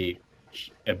a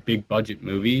big budget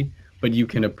movie, but you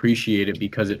can appreciate it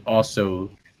because it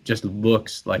also just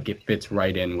looks like it fits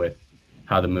right in with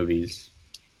how the movie's.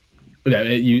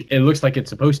 It looks like it's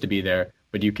supposed to be there,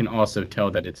 but you can also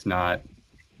tell that it's not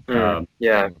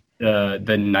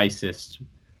the nicest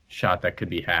shot that could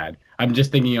be had. I'm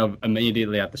just thinking of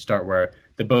immediately at the start where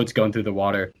the boat's going through the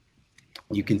water.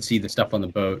 You can see the stuff on the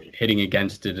boat hitting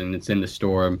against it, and it's in the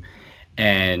storm.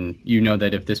 And you know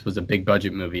that if this was a big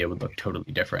budget movie, it would look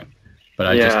totally different. But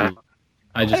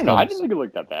I don't know. I didn't think it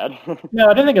looked that bad. No,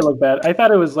 I didn't think it looked bad. I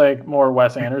thought it was like more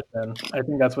Wes Anderson. I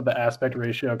think that's what the aspect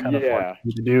ratio kind of forced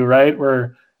you to do, right?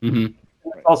 Where it's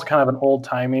also kind of an old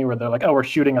timey where they're like, oh, we're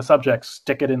shooting a subject,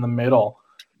 stick it in the middle.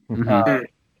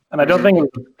 And I don't think it was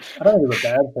a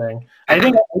bad thing. I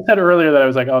think I said earlier that I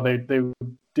was like, oh, they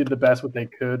did the best what they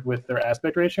could with their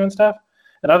aspect ratio and stuff.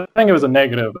 And I don't think it was a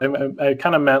negative. I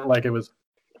kind of meant like it was.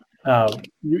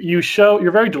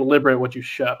 You're very deliberate what you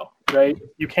show, right?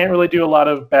 You can't really do a lot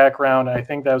of background. I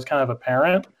think that was kind of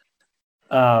apparent.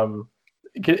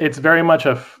 It's very much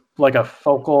a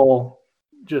focal,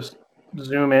 just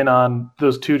zoom in on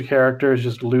those two characters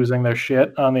just losing their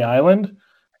shit on the island,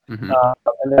 and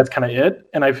that's kind of it.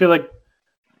 And I feel like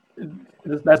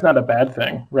that's not a bad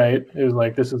thing, right? It was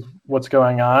like, this is what's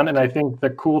going on. And I think the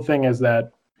cool thing is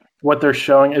that what they're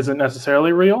showing isn't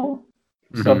necessarily real.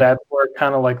 So that's where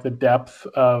kind of like the depth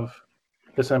of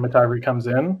the cinematography comes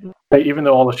in. Even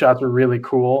though all the shots were really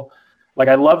cool. Like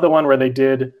I love the one where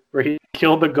he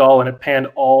killed the gull and it panned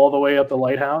all the way up the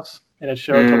lighthouse and it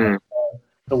showed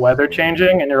the weather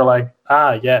changing and you're like,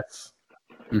 yes.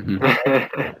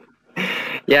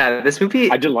 Yeah, this movie,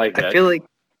 I did like that. I feel like,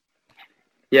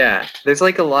 yeah, there's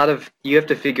like a lot of, you have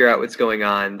to figure out what's going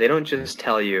on. They don't just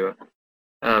tell you.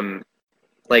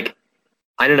 Like,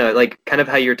 I don't know, like kind of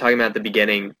how you were talking about at the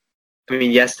beginning. I mean,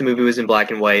 yes, the movie was in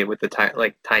black and white with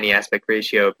the tiny aspect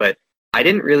ratio, but I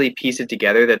didn't really piece it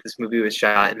together that this movie was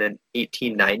shot in the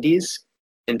 1890s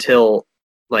until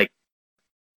like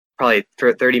probably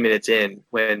 30 minutes in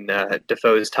when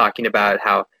Defoe's talking about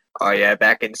how, oh yeah,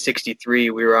 back in '63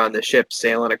 we were on the ship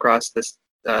sailing across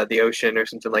the ocean or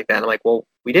something like that. And I'm like, well,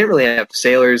 we didn't really have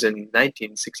sailors in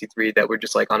 1963 that were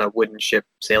just like on a wooden ship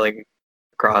sailing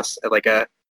across like a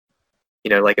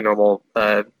normal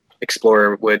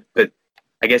explorer would, but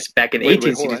I guess back in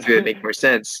 1863 it would make more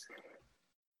sense.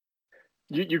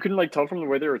 You couldn't like tell from the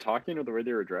way they were talking or the way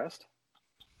they were dressed?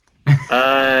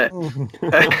 No,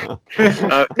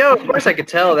 of course I could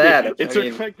tell that. It's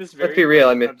like this very, let's be real.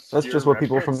 I mean, that's just what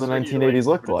people from the 1980s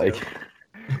looked like.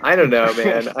 I don't know,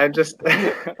 man. I'm just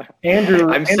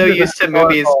Andrew. I'm so used to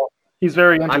movies. He's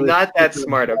very. I'm not that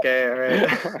smart. Okay, all right.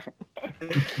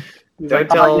 Don't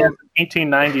tell.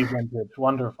 1890s vintage.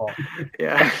 Wonderful.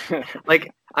 Yeah,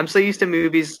 like I'm so used to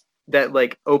movies that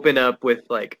like open up with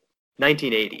like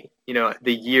 1980. You know,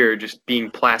 the year just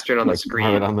being plastered on the screen.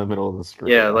 Right on the middle of the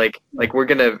screen. Yeah, like we're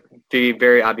gonna be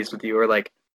very obvious with you, or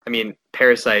like, I mean,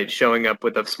 Parasite showing up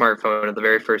with a smartphone at the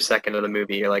very first second of the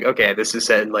movie. You're like, okay, this is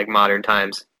set in like modern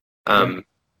times. I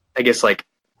guess like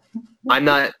I'm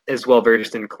not as well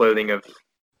versed in clothing of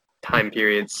time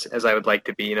periods as I would like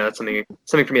to be. You know, that's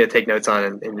something for me to take notes on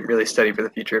and really study for the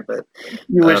future. But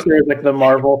you wish there was like the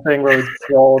Marvel thing where we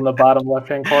scroll in the bottom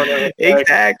left-hand corner.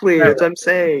 Exactly, that's what I'm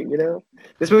saying. You know,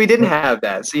 this movie didn't have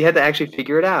that, so you had to actually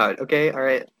figure it out. Okay, all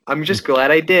right. I'm just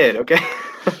glad I did. Okay,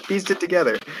 pieced it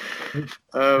together.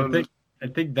 I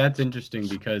think that's interesting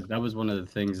because that was one of the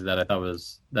things that I thought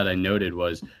that I noted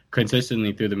was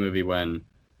consistently through the movie when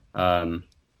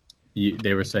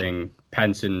they were saying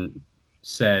Pattinson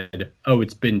said, "Oh,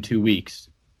 it's been 2 weeks,"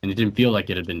 and it didn't feel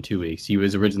like it had been 2 weeks. He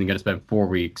was originally going to spend 4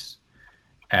 weeks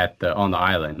on the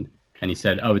island, and he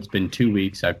said, "Oh, it's been 2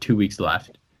 weeks. I have 2 weeks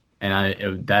left,"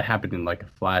 and that happened in like a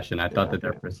flash. And I thought that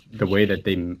the way that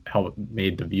they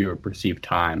made the viewer perceive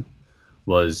time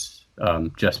was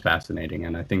just fascinating,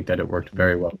 and I think that it worked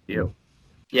very well with you.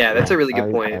 Yeah, that's a really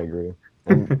good point. I agree.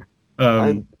 And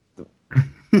I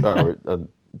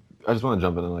just want to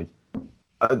jump in and like,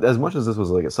 as much as this was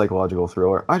like a psychological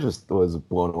thriller, I just was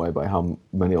blown away by how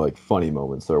many like funny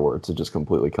moments there were to just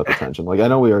completely cut the tension. Like I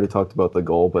know we already talked about the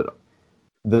goal, but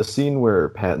the scene where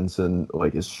Pattinson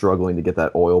like is struggling to get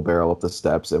that oil barrel up the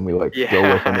steps, and we like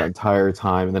go with him the entire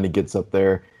time, and then he gets up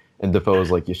there, and Defoe's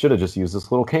like, "You should have just used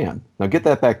this little can. Now get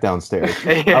that back downstairs."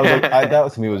 I was like,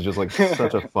 that to me was just like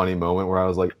such a funny moment where I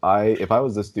was like, if I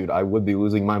was this dude, I would be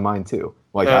losing my mind too.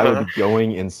 Like I would be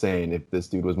going insane if this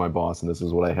dude was my boss and this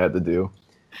is what I had to do.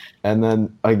 And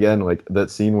then again, like that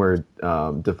scene where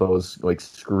Defoe's like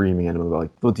screaming at him about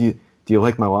like, "Well, do you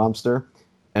like my lobster?"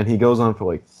 And he goes on for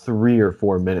like 3 or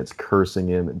 4 minutes cursing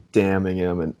him and damning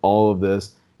him and all of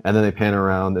this. And then they pan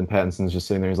around and Pattinson's just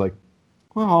sitting there. He's like,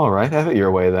 "Well, all right, have it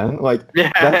your way then." Like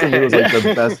that to me was like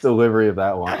the best delivery of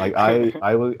that line. Like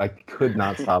I could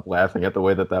not stop laughing at the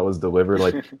way that was delivered.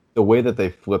 Like the way that they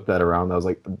flipped that around. I was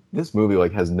like, this movie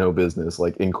like has no business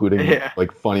like including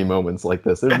like funny moments like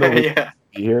this. There's no reason to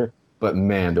be here, but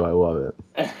man, do I love it.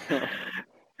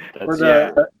 Or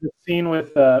the scene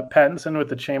with Pattinson with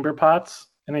the chamber pots,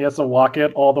 and he has to walk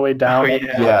it all the way down.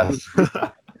 Yes.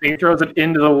 He throws it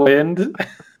into the wind.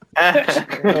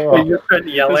 Wait, your friend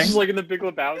This yelling. is like in the Big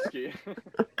Lebowski.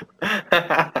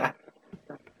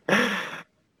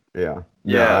 Yeah.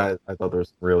 Yeah. I thought there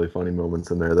was really funny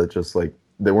moments in there that just like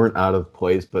they weren't out of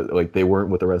place, but like they weren't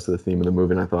with the rest of the theme of the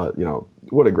movie. And I thought,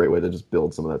 what a great way to just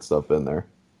build some of that stuff in there.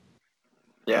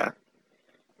 Yeah.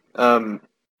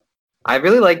 I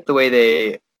really like the way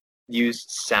they used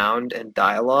sound and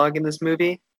dialogue in this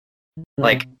movie.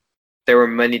 Like, there were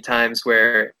many times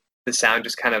where the sound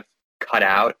just kind of cut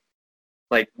out,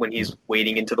 like when he's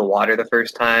wading into the water the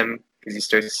first time, because he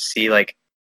starts to see like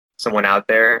someone out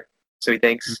there, so he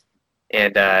thinks,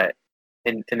 and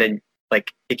then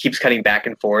like it keeps cutting back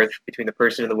and forth between the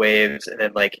person in the waves and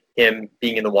then like him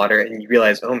being in the water, and you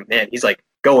realize, oh man, he's like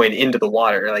going into the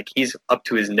water, like he's up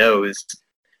to his nose,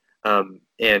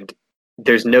 and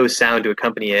there's no sound to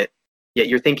accompany it. Yet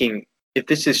you're thinking, if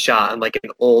this is shot on like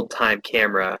an old time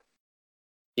camera,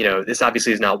 this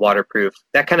obviously is not waterproof.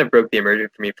 That kind of broke the immersion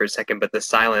for me for a second, but the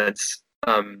silence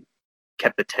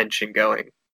kept the tension going.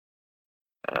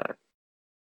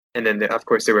 And then, of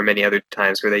course, there were many other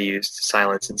times where they used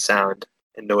silence and sound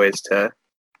and noise to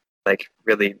like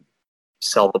really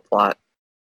sell the plot.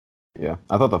 Yeah.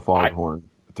 I thought the foghorn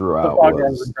throughout The foghorn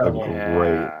was was a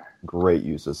incredible. great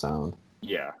use of sound.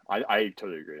 Yeah, I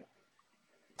totally agree.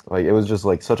 Like it was just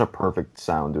like such a perfect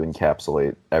sound to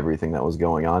encapsulate everything that was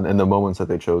going on, and the moments that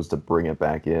they chose to bring it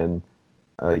back in,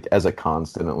 like as a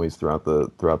constant at least throughout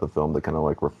the film, to kind of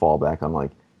like fall back on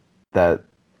like that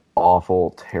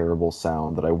awful, terrible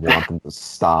sound that I want them to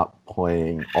stop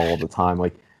playing all the time.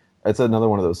 Like it's another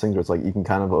one of those things where it's like you can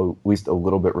kind of at least a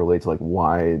little bit relate to like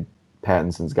why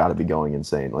Pattinson's got to be going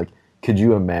insane. Like, could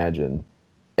you imagine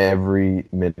every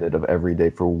minute of every day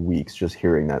for weeks just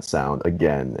hearing that sound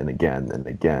again and again and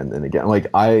again and again? Like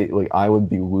I would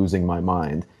be losing my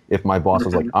mind if my boss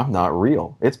was like, I'm not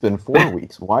real, it's been 4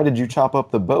 weeks, why did you chop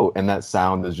up the boat? And that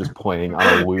sound is just playing on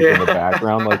a loop in the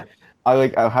background.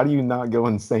 Like how do you not go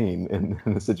insane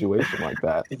in a situation like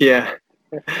that? Yeah.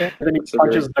 And then he So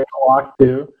punches the clock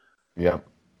too. Yep.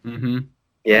 Mm-hmm.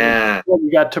 Yeah. Well,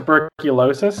 you got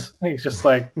tuberculosis. He's just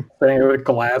like sitting there with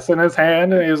glass in his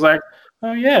hand, and he's like,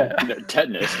 "Oh yeah."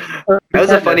 Tetanus. That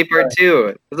was a funny part too.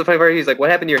 That was a funny part. He's like,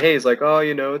 "What happened to your hay?" He's like, "Oh,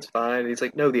 it's fine." And he's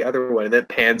like, "No, the other one." And then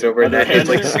pans over, and then it's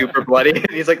like super bloody. And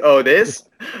he's like, "Oh, this?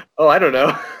 Oh, I don't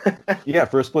know." Yeah,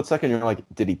 for a split second you're like,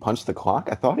 did he punch the clock?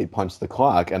 I thought he punched the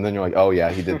clock. And then you're like, oh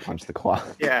yeah, he did punch the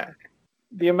clock. Yeah.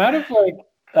 The amount of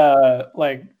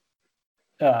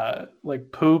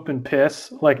like poop and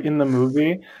piss like in the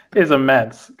movie is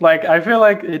immense. Like I feel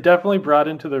like it definitely brought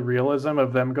into the realism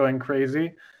of them going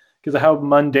crazy because of how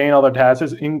mundane all their tasks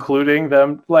is, including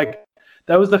them. Like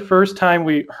that was the first time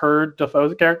we heard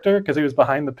Defoe's character because he was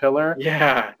behind the pillar,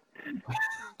 Yeah.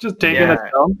 just taking a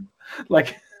dump.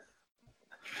 Like,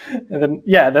 and then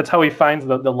that's how he finds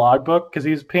the logbook because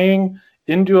he's peeing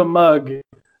into a mug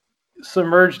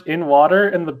submerged in water,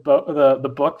 and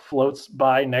the book floats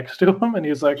by next to him, and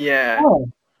he's like, Yeah.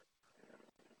 "Oh,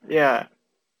 Yeah.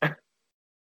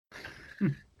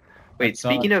 Wait, saw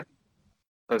speaking of...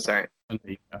 Oh, sorry.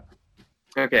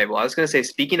 Okay, well, I was going to say,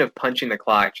 speaking of punching the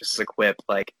clock, just as a quip,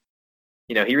 like,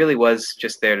 he really was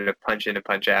just there to punch in and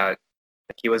punch out.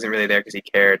 Like, he wasn't really there because he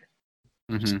cared.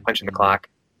 Just punching the clock.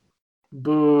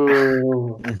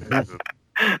 boo."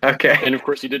 Okay. And of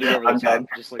course, he did it over I'm the top, done.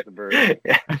 just like the bird.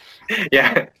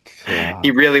 Yeah. Yeah.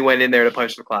 He really went in there to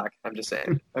punch the clock. I'm just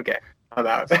saying. Okay, I'm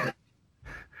out.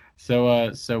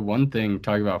 So one thing,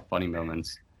 talking about funny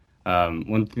moments,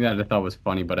 one thing that I thought was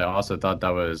funny, but I also thought that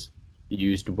was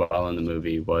used well in the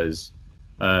movie was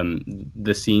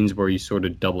the scenes where you sort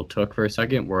of double took for a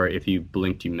second, where if you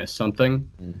blinked, you missed something.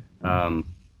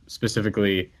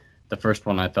 Specifically, the first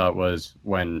one I thought was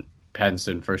when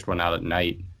Pattinson first went out at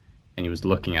night and he was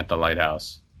looking at the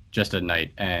lighthouse just at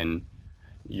night, and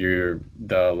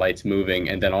the light's moving,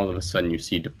 and then all of a sudden you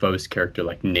see Defoe's character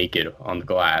like naked on the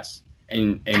glass,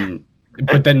 and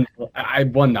but then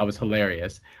that was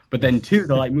hilarious, but then two,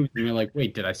 the light moves and you're like,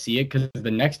 wait, did I see it? Because the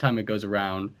next time it goes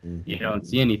around, you don't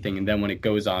see anything, and then when it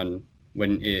goes on,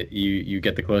 when you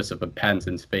get the close up of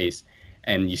Pattinson's face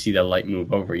and you see the light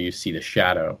move over, you see the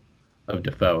shadow of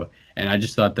Defoe, and I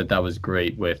just thought that was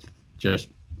great with just,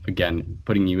 again,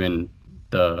 putting you in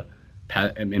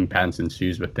Pattinson's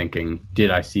shoes with thinking,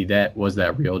 did I see that? Was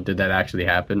that real? Did that actually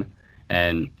happen?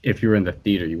 And if you're in the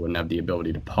theater, you wouldn't have the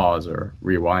ability to pause or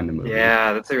rewind the movie.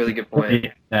 Yeah, that's a really good point.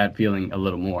 That feeling a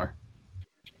little more.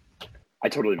 I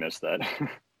totally missed that.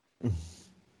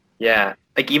 Yeah,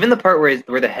 like even the part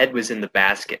where the head was in the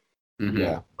basket. Mm-hmm.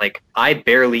 Yeah. Like I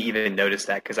barely even noticed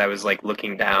that because I was like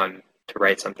looking down to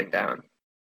write something down.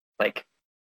 Like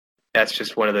that's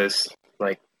just one of those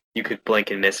like you could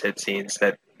blink and miss it scenes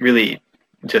that really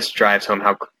just drives home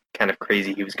how kind of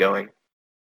crazy he was going.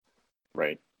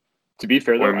 Right. To be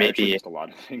fair, though, Or I actually maybe- missed a lot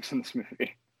of things in this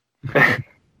movie.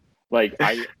 Like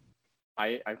I'm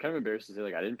kind of embarrassed to say,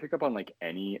 like, I didn't pick up on like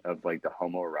any of like the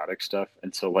homoerotic stuff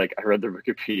until like I read the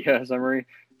Wikipedia summary,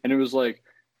 and it was like,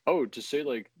 oh, to say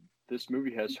like this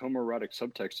movie has homoerotic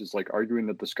subtext is like arguing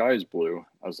that the sky is blue.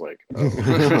 I was like, oh.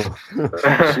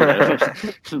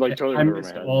 Like totally I went over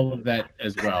missed my head. all of that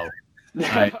as well.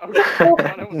 Okay, I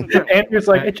wasn't there. Andrew's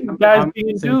like, it's you guys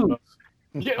being dudes.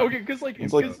 Yeah, okay, because like,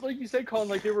 It's like- you said, Colin,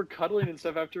 like they were cuddling and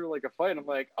stuff after like a fight. And I'm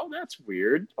like, oh, that's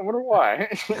weird. I wonder why.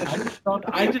 I just thought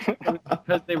it was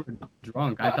because they were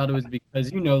drunk. I thought it was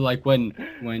because like when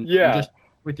Yeah. you're just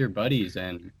with your buddies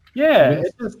and Yeah,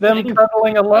 it's just them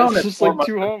cuddling alone. It's at just like 4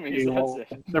 two months. homies.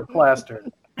 That's it. They're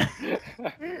plastered.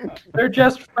 They're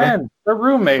just friends. They're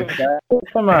roommates, guys.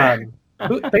 Come on.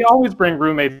 They always bring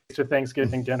roommates to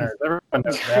Thanksgiving dinners. Everyone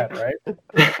knows that, right?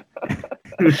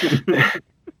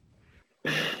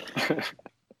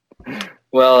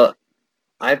 Well,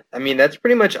 I mean that's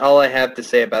pretty much all I have to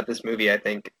say about this movie. I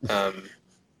think. I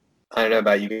don't know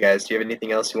about you guys. Do you have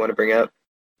anything else you want to bring up?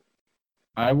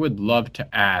 I would love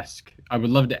to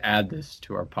add this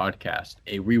to our podcast,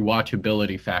 a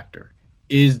rewatchability factor.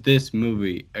 Is this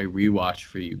movie a rewatch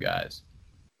for you guys?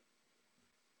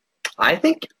 I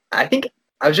think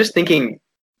I was just thinking.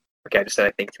 Okay, I just said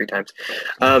I think 3 times.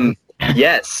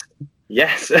 Yes.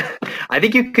 I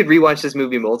think you could rewatch this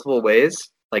movie multiple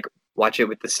ways. Like watch it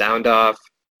with the sound off,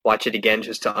 watch it again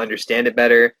just to understand it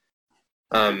better.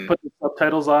 Put the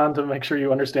subtitles on to make sure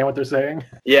you understand what they're saying.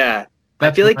 Yeah. I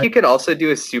That's feel like right. you could also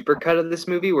do a supercut of this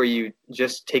movie where you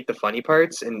just take the funny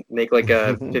parts and make like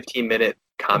a 15-minute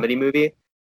comedy movie.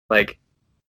 Like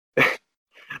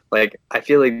I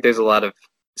feel like there's a lot of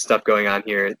stuff going on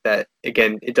here that,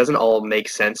 again, it doesn't all make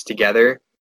sense together.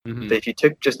 Mhm. But if you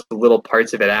took just the little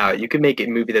parts of it out, you could make a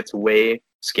movie that's way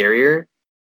scarier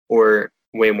or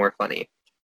way more funny.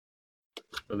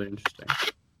 Really interesting.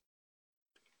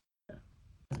 Yeah,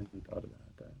 I hadn't thought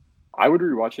about that. I would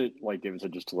rewatch it, like David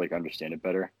said, just to like understand it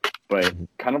better. But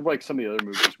kind of like some of the other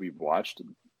movies we've watched,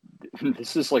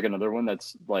 this is like another one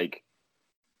that's like,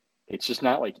 it's just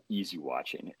not like easy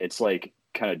watching. It's like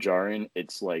kind of jarring.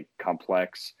 It's like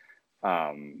complex,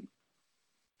 and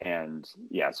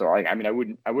yeah. So I mean, I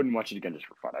wouldn't watch it again just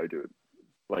for fun. I would do it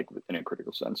like in a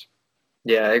critical sense.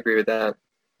 Yeah, I agree with that.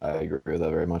 I agree with that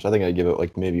very much. I think I'd give it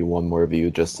like maybe one more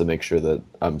view just to make sure that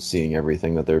I'm seeing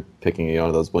everything that they're picking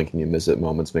on those blink and you miss it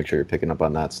moments. Make sure you're picking up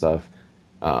on that stuff.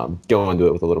 Go into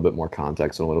it with a little bit more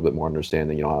context and a little bit more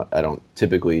understanding. You know, I don't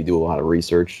typically do a lot of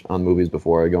research on movies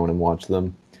before I go in and watch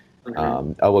them.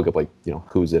 I'll look up like, you know,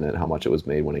 who's in it, how much it was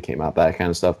made when it came out, that kind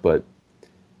of stuff. But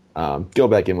go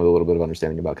back in with a little bit of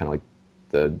understanding about kind of like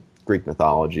the Greek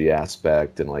mythology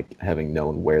aspect and like having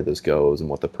known where this goes and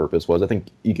what the purpose was. I think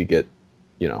you could get,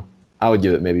 you know, I would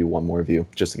give it maybe one more view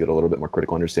just to get a little bit more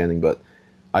critical understanding. But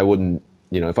I wouldn't,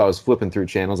 you know, if I was flipping through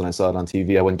channels and I saw it on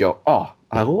TV, I wouldn't go, oh,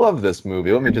 I love this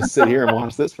movie. Let me just sit here and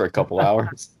watch this for a couple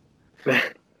hours.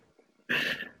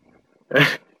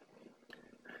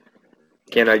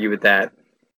 Can't argue with that.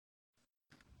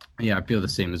 Yeah, I feel the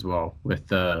same as well.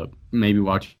 With maybe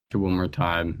watch it one more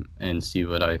time and see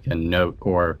what I can note,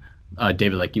 or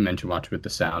David, like you mentioned, watch with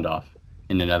the sound off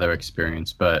in another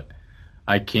experience. But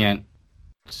I can't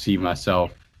see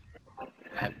myself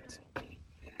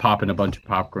popping a bunch of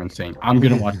popcorn saying I'm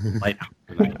gonna watch The Lighthouse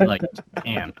tonight. Like,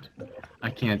 amped. I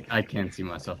can't see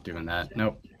myself doing that.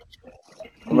 Nope.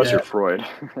 Unless you're Freud,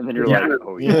 and then you're Yeah. like,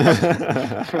 oh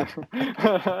yeah.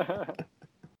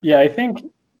 Yeah, I think,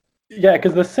 yeah,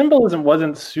 because the symbolism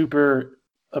wasn't super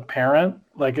apparent.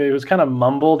 Like it was kind of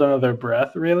mumbled under their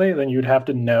breath, really. Then you'd have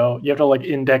to know. You have to like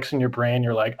index in your brain.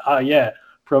 You're like, yeah,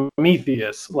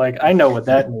 Prometheus. Like I know what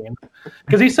that means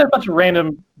because he said a bunch of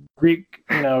random Greek,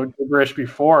 you know, gibberish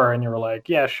before, and you were like,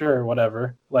 yeah, sure,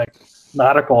 whatever. Like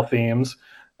nautical themes.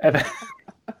 And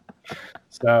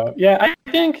so yeah, I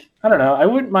think I don't know. I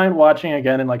wouldn't mind watching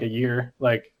again in like a year,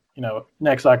 like you know,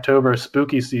 next October,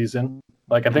 spooky season.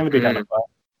 Like I think it'd be kind of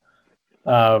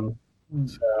fun.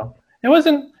 So it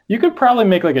wasn't. You could probably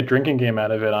make like a drinking game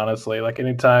out of it, honestly. Like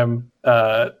anytime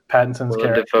Pattinson's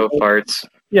Willem character, Dafoe farts.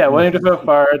 yeah, William Dafoe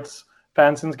farts.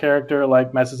 Pattinson's character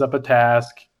like messes up a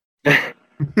task.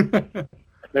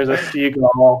 There's a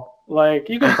seagull. Like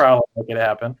you could probably make it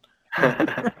happen.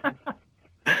 But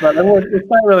it's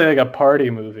not really like a party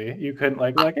movie. You couldn't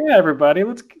like yeah, everybody,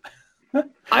 let's.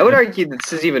 I would argue that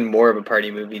this is even more of a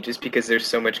party movie just because there's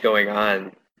so much going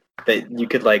on that you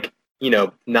could like, you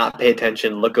know, not pay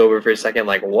attention, look over for a second,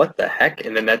 like what the heck,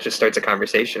 and then that just starts a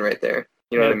conversation right there.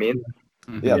 You know what I mean?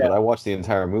 Yeah, but I watched the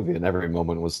entire movie, and every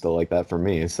moment was still like that for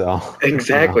me. So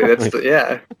Exactly.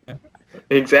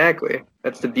 Exactly.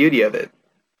 That's the beauty of it.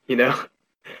 You know,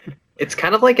 it's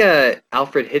kind of like a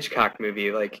Alfred Hitchcock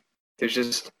movie. Like, there's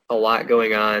just a lot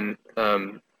going on.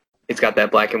 It's got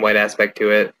that black and white aspect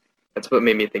to it. That's what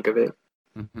made me think of it.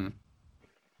 Mm-hmm.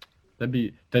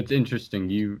 That's interesting.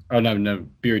 No,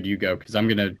 Beard, you go, because I'm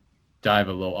gonna dive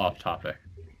a little off topic.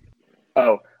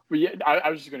 Oh, well, yeah, I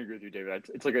was just gonna agree with you, David.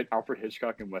 It's like an Alfred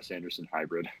Hitchcock and Wes Anderson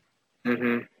hybrid.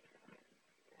 Mm-hmm.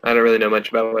 I don't really know much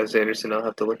about Wes Anderson. I'll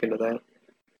have to look into that.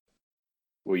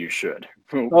 Well, you should.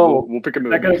 Oh, We'll pick a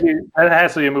movie. That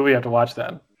has to be a movie you have to watch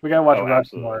then. We gotta watch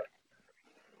Rushmore.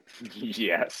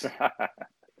 Yes.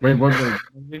 Wait, what was the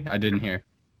movie? I didn't hear.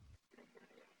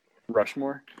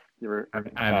 Rushmore? You were?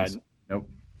 Nope.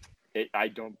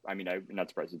 I'm not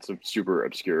surprised. It's a super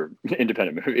obscure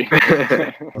independent movie.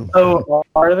 Oh,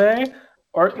 are they?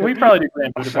 Or we probably do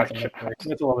Grand Budapest.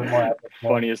 It's a little bit more epic.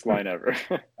 Funniest line ever.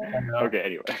 Okay,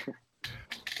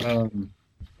 anyway.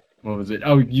 What was it?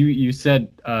 Oh, you said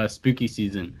spooky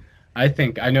season. I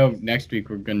know next week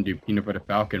we're gonna do Peanut Butter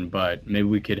Falcon, but maybe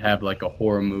we could have like a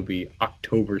horror movie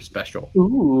October special.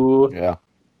 Ooh. Yeah.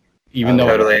 Even though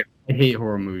totally. I hate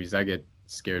horror movies, I get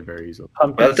scared very easily.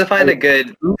 Let's find a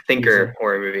good thinker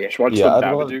horror movie. Should watch the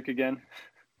Babadook again?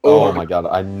 Oh my god,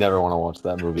 I never want to watch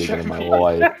that movie again in my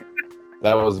life.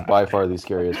 That was by far the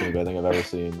scariest movie I think I've ever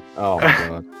seen. Oh my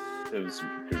god.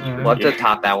 We'll have to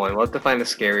top that one. We'll have to find a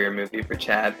scarier movie for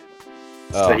Chad.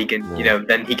 So he can,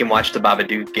 then he can watch the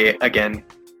Babadook again,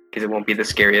 because it won't be the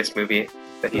scariest movie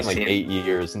that he's seen. seen. 8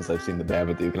 years since I've seen the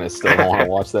Babadook, and I still don't want to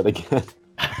watch that again.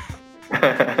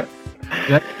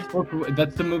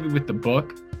 That's the movie with the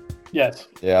book. Yes.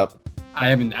 Yep. I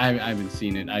haven't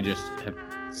seen it. I just have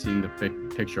seen the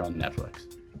picture on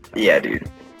Netflix. Yeah, dude.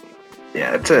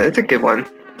 Yeah, it's a good one.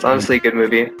 It's honestly a good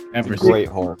movie. Great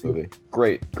horror movie.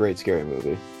 Great scary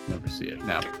movie. Never see it.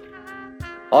 No.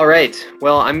 All right.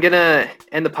 Well, I'm gonna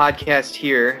end the podcast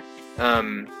here.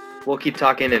 We'll keep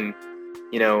talking, and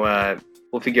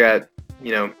we'll figure out.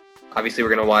 Obviously, we're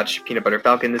gonna watch Peanut Butter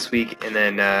Falcon this week, and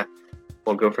then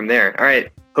we'll go from there. All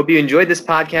right. Hope you enjoyed this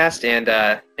podcast, and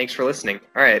thanks for listening.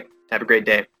 All right. Have a great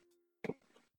day.